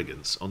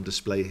arrogance on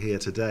display here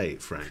today,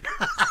 Frank.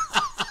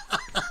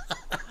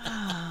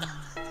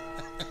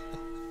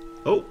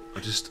 Oh,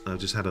 I've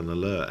just had an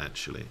alert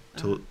actually.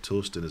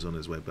 Torsten is on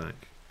his way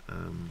back.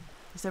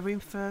 Is there room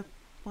for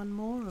one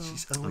more? Or?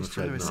 She's I'm always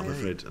afraid trying to not.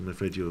 escape. I'm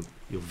afraid you're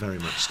very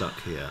much stuck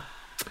here.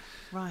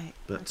 Right.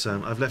 But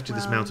okay. I've left you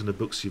this Well- mountain of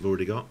books you've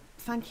already got.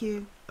 Thank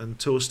you. And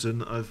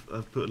Torsten, I've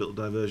put a little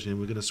diversion in.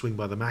 We're going to swing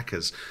by the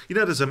Macca's. You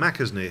know, there's a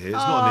Macca's near here. It's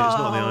not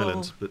on the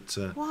island, but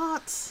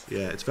What?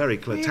 yeah, it's very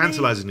close, Really?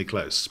 tantalisingly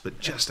close, but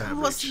just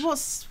average.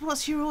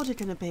 What's your order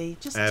going to be?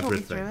 Just talk me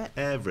through Everything, it.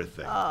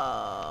 everything.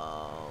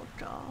 Oh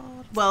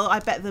God. Well, I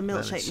bet the Well,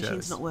 it milkshake machine's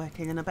shows. not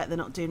working, and I bet they're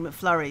not doing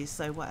McFlurries.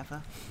 So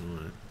whatever. All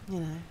right. You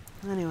know.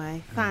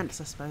 Anyway, thanks,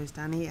 I suppose,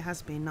 Danny. It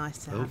has been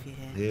nice to Oh, have you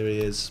here. here he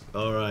is.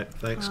 All right,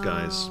 thanks,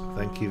 guys.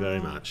 Thank you very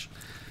Oh. much.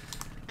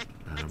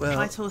 Well,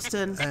 Bye,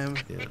 Torsten.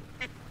 Yeah.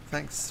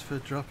 thanks for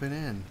dropping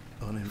in,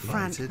 Frank,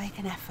 uninvited. make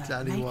an effort.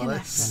 Danny make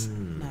Wallace.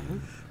 an effort. No.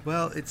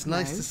 Well, it's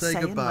nice no, to say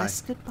a goodbye. nice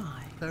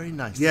goodbye. Very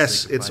nice. Yes,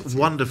 to say it's goodbye to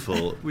you.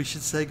 wonderful. We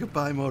should say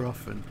goodbye more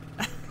often.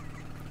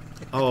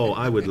 Oh,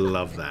 I would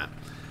love that.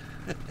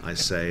 I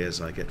say as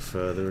I get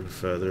further and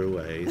further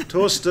away.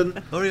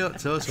 Torsten, Hurry up,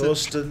 Torsten.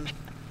 Torsten,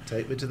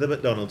 take me to the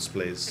McDonald's,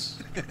 please.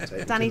 Take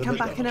me Danny, to the come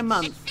back in a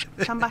McDonald's.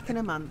 month. Come back in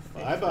a month.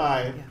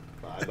 Bye-bye. Yeah.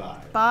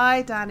 Bye-bye.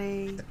 Bye,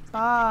 Danny.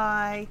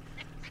 Bye.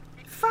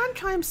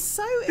 Frank, I am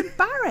so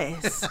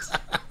embarrassed.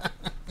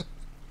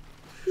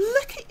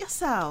 Look at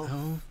yourself.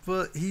 Oh,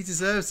 but he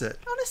deserves it.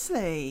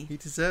 Honestly. He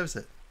deserves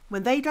it.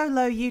 When they go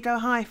low, you go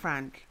high,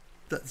 Frank.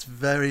 That's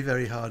very,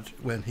 very hard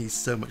when he's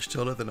so much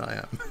taller than I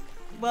am.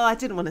 Well, I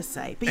didn't want to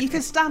say, but you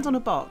can stand on a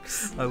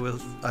box. I will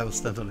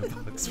stand on a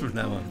box from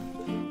now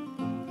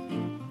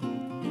on.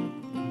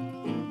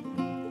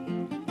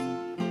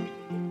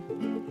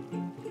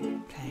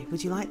 Okay,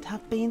 would you like to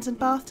have beans and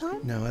bath time?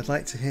 No, I'd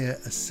like to hear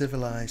a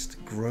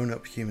civilised,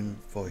 grown-up human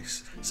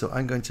voice. So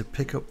I'm going to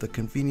pick up the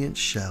convenient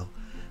shell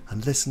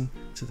and listen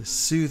to the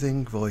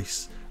soothing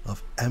voice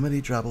of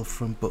Emily Drabble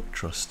from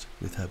Booktrust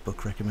with her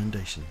book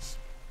recommendations.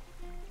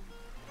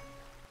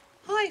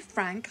 Hi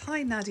Frank,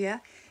 hi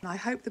Nadia. I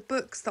hope the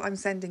books that I'm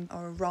sending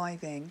are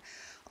arriving.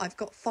 I've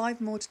got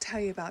 5 more to tell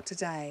you about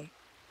today.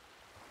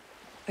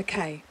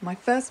 Okay, my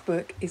first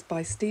book is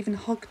by Stephen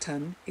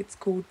Hogtun. It's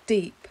called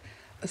Deep,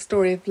 A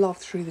Story of Love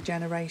Through the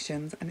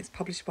Generations, and it's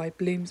published by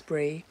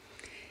Bloomsbury.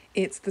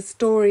 It's the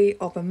story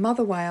of a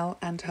mother whale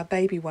and her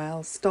baby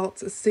whale.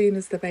 Starts as soon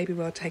as the baby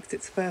whale takes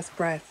its first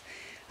breath,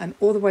 and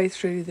all the way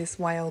through this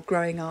whale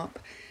growing up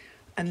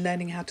and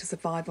learning how to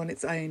survive on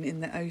its own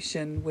in the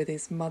ocean with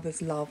his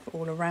mother's love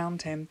all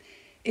around him.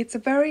 It's a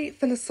very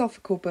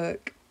philosophical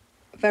book,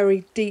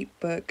 very deep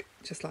book,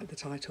 just like the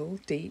title,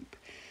 deep,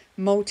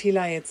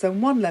 multi-layered. So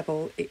on one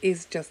level, it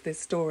is just this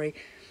story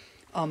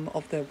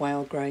of the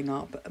whale growing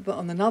up. But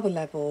on another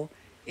level,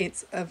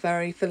 it's a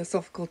very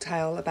philosophical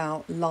tale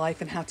about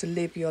life and how to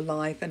live your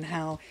life and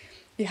how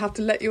you have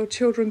to let your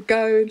children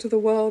go into the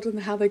world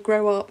and how they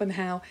grow up and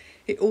how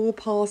it all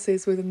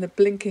passes within the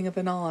blinking of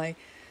an eye.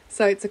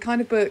 So it's a kind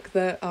of book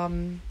that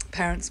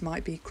parents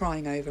might be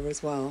crying over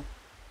as well.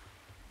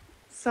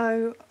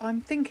 So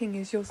I'm thinking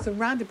as you're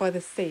surrounded by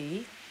the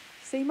sea,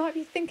 so you might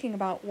be thinking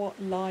about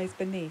what lies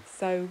beneath.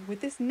 So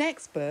with this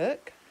next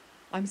book,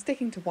 I'm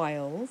sticking to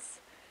whales,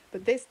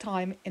 but this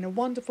time in a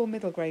wonderful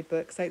middle grade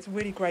book, so it's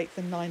really great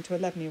for 9 to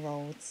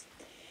 11-year-olds.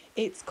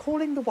 It's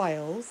Calling the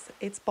Whales.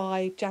 It's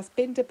by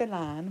Jasbinder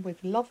Bilan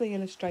with lovely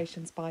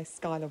illustrations by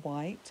Skylar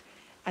White,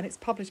 and it's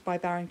published by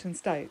Barrington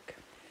Stoke.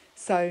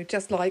 So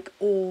just like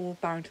all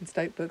Barrington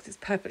Stoke books, it's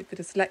perfect for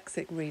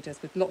dyslexic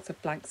readers with lots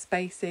of blank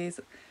spaces,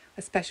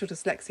 a special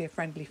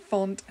dyslexia-friendly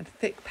font and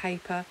thick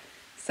paper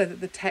so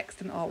that the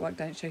text and artwork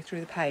don't show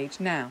through the page.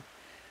 Now,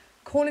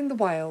 Calling the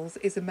Whales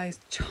is a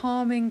most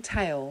charming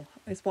tale.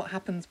 It's what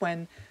happens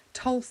when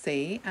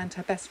Tulsi and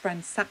her best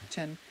friend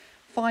Sathnam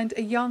find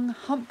a young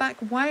humpback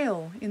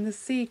whale in the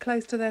sea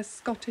close to their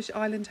Scottish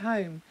island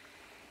home.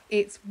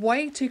 It's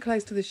way too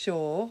close to the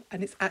shore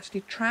and it's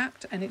actually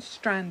trapped and it's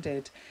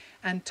stranded.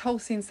 And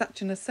Tulsi and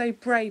Sathnam are so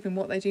brave in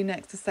what they do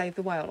next to save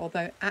the whale,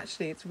 although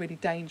actually it's really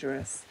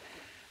dangerous.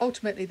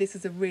 Ultimately, this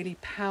is a really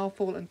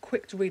powerful and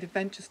quick to read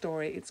adventure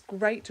story. It's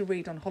great to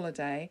read on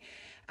holiday.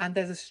 And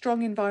there's a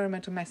strong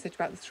environmental message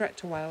about the threat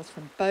to whales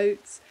from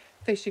boats,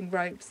 fishing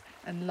ropes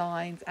and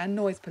lines and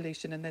noise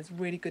pollution. And there's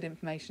really good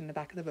information in the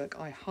back of the book.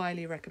 I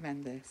highly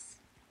recommend this.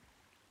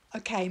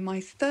 Okay,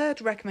 my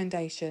third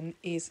recommendation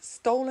is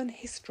Stolen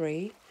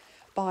History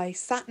by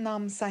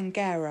Sathnam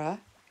Sanghera,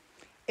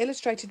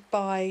 illustrated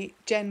by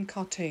Jen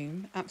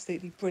Khatum,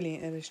 absolutely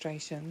brilliant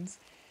illustrations,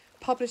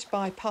 published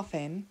by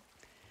Puffin.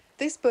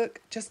 This book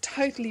just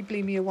totally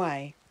blew me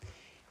away.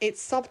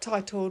 It's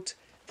subtitled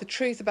The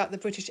Truth About the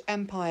British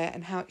Empire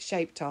and How It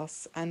Shaped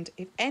Us, and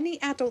if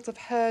any adults have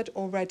heard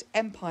or read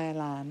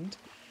Empireland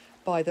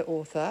by the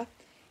author,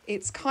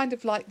 it's kind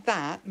of like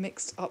that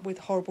mixed up with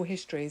horrible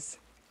histories.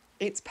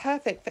 It's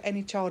perfect for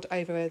any child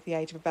over the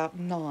age of about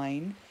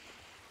 9.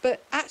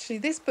 But actually,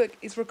 this book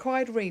is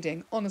required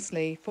reading,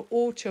 honestly, for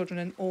all children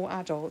and all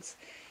adults,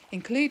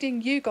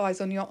 including you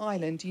guys on your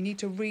island. You need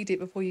to read it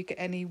before you get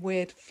any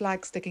weird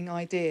flag-sticking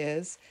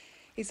ideas.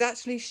 It's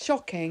actually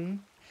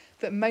shocking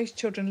that most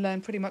children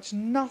learn pretty much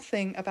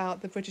nothing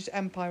about the British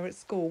Empire at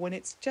school when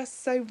it's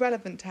just so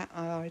relevant to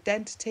our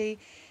identity.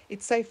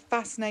 It's so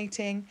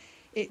fascinating.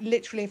 It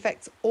literally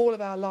affects all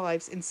of our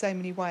lives in so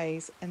many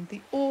ways. And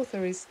the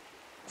author is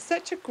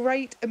such a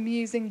great,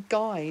 amusing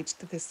guide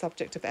to this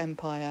subject of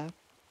empire.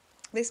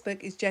 This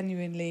book is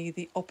genuinely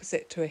the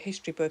opposite to a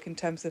history book in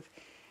terms of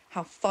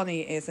how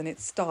funny it is and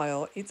its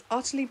style. It's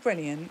utterly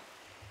brilliant.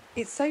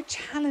 It's so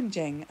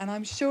challenging, and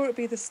I'm sure it'll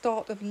be the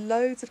start of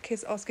loads of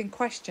kids asking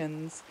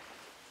questions,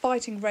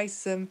 fighting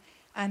racism,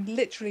 and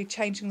literally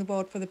changing the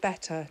world for the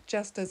better,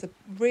 just as a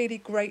really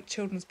great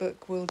children's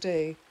book will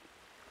do.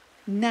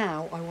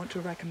 Now I want to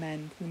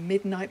recommend The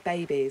Midnight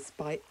Babies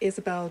by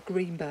Isabel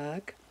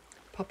Greenberg,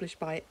 published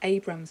by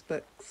Abrams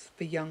Books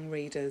for young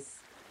readers.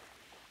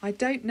 I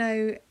don't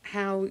know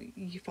how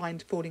you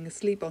find falling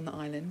asleep on the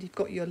island. You've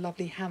got your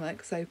lovely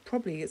hammock, so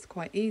probably it's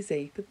quite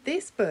easy. But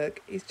this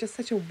book is just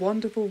such a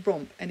wonderful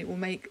romp, and it will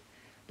make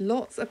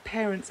lots of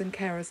parents and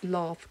carers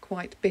laugh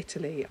quite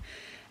bitterly,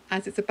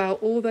 as it's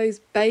about all those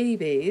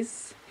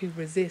babies who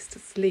resist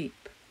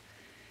sleep.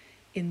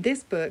 In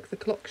this book, the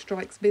clock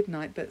strikes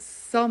midnight, but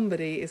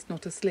somebody is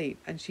not asleep,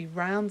 and she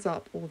rounds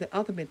up all the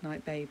other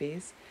midnight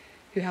babies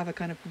who have a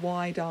kind of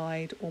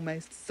wide-eyed,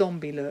 almost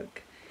zombie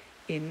look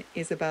in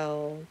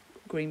Isabel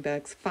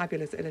Greenberg's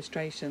fabulous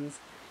illustrations.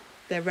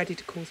 They're ready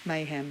to cause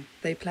mayhem.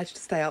 They pledge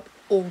to stay up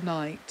all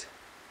night,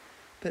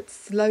 but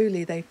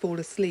slowly they fall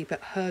asleep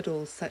at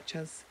hurdles such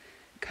as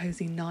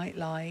cosy night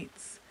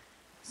lights,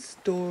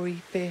 story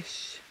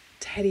fish,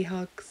 teddy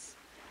hugs,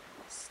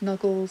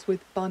 snuggles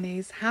with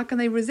bunnies. How can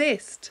they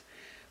resist?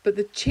 But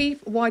the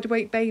chief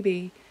wide-awake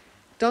baby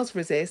does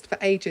resist for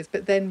ages,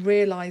 but then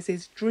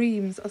realises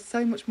dreams are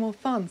so much more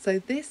fun. So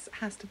this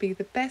has to be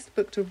the best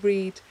book to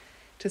read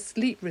to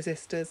sleep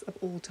resistors of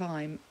all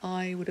time.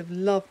 I would have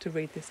loved to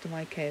read this to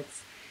my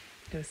kids.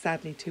 They're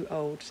sadly too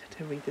old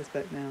to read this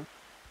book now.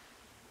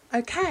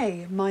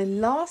 Okay, my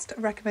last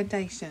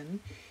recommendation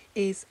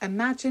is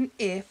Imagine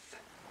If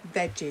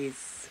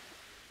Veggies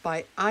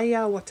by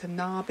Aya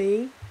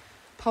Watanabe,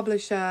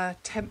 publisher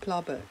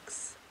Templar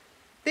Books.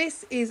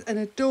 This is an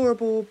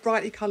adorable,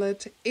 brightly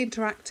coloured,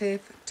 interactive,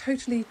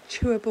 totally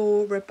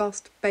chewable,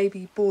 robust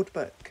baby board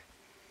book.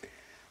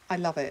 I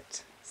love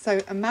it.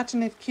 So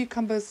imagine if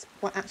cucumbers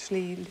were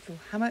actually little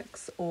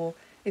hammocks, or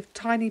if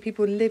tiny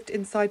people lived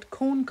inside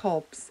corn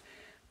cobs.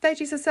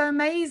 Veggies are so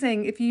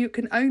amazing if you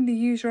can only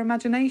use your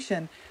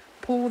imagination.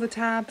 Pull the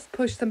tabs,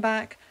 push them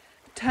back,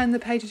 turn the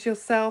pages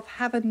yourself,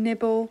 have a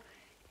nibble.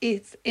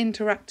 It's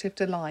interactive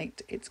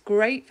delight. It's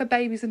great for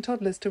babies and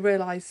toddlers to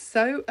realise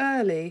so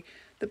early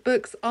that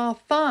books are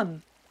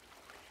fun.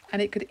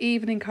 And it could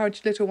even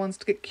encourage little ones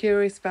to get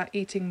curious about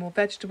eating more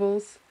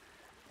vegetables.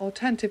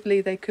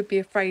 Alternatively, they could be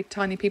afraid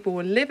tiny people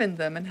will live in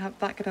them, and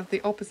that could have the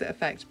opposite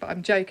effect. But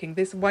I'm joking,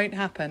 this won't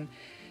happen.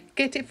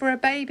 Get it for a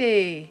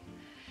baby.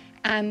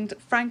 And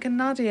Frank and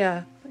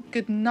Nadia,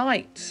 good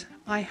night.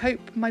 I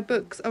hope my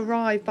books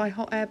arrive by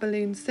hot air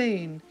balloon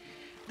soon.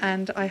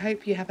 And I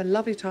hope you have a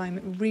lovely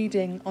time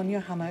reading on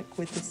your hammock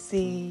with the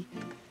sea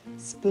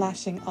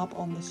splashing up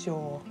on the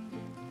shore.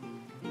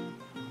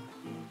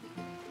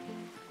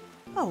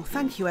 Oh,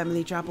 thank you,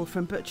 Emily Drabble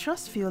from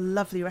Booktrust, for your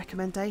lovely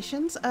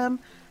recommendations.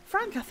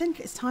 Frank, I think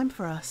it's time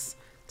for us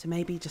to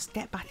maybe just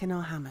get back in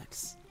our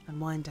hammocks and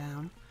wind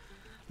down.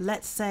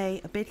 Let's say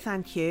a big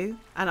thank you,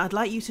 and I'd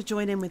like you to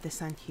join in with this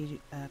thank you,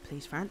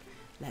 please, Frank.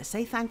 Let's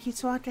say thank you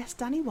to our guest,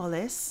 Danny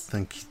Wallace.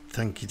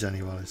 Thank you,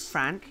 Danny Wallace.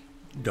 Frank.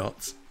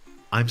 Dot.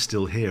 I'm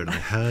still here and I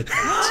heard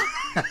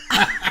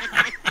that.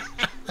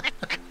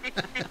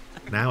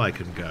 Now I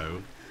can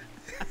go.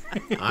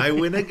 I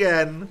win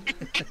again.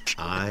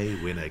 I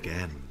win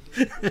again.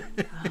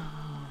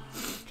 Oh,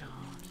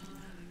 God.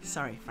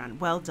 Sorry, Fran.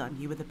 Well done.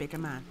 You were the bigger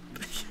man.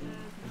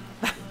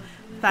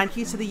 Thank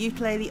you to the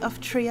Ukelele Uff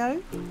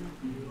trio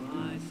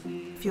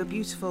for your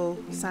beautiful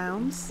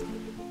sounds.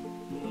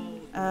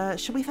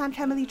 Shall we thank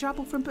Emily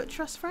Drabble from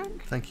Booktrust,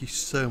 Frank? Thank you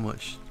so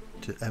much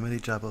to Emily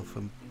Drabble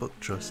from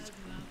Booktrust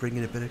for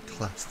bringing a bit of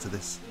class to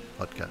this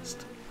podcast.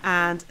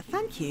 And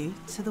thank you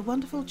to the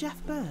wonderful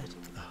Jeff Bird.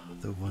 Oh,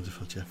 the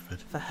wonderful Jeff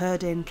Bird. For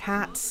herding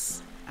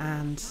cats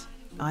and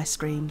ice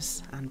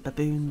creams and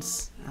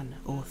baboons and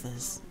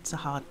authors. It's a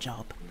hard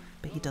job,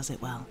 but he does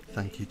it well.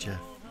 Thank you,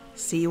 Jeff.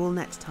 See you all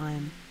next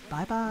time.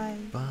 Bye-bye.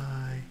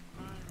 Bye.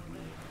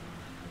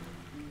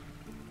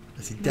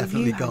 Has he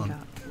definitely gone?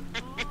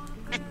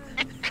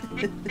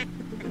 Hang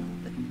up.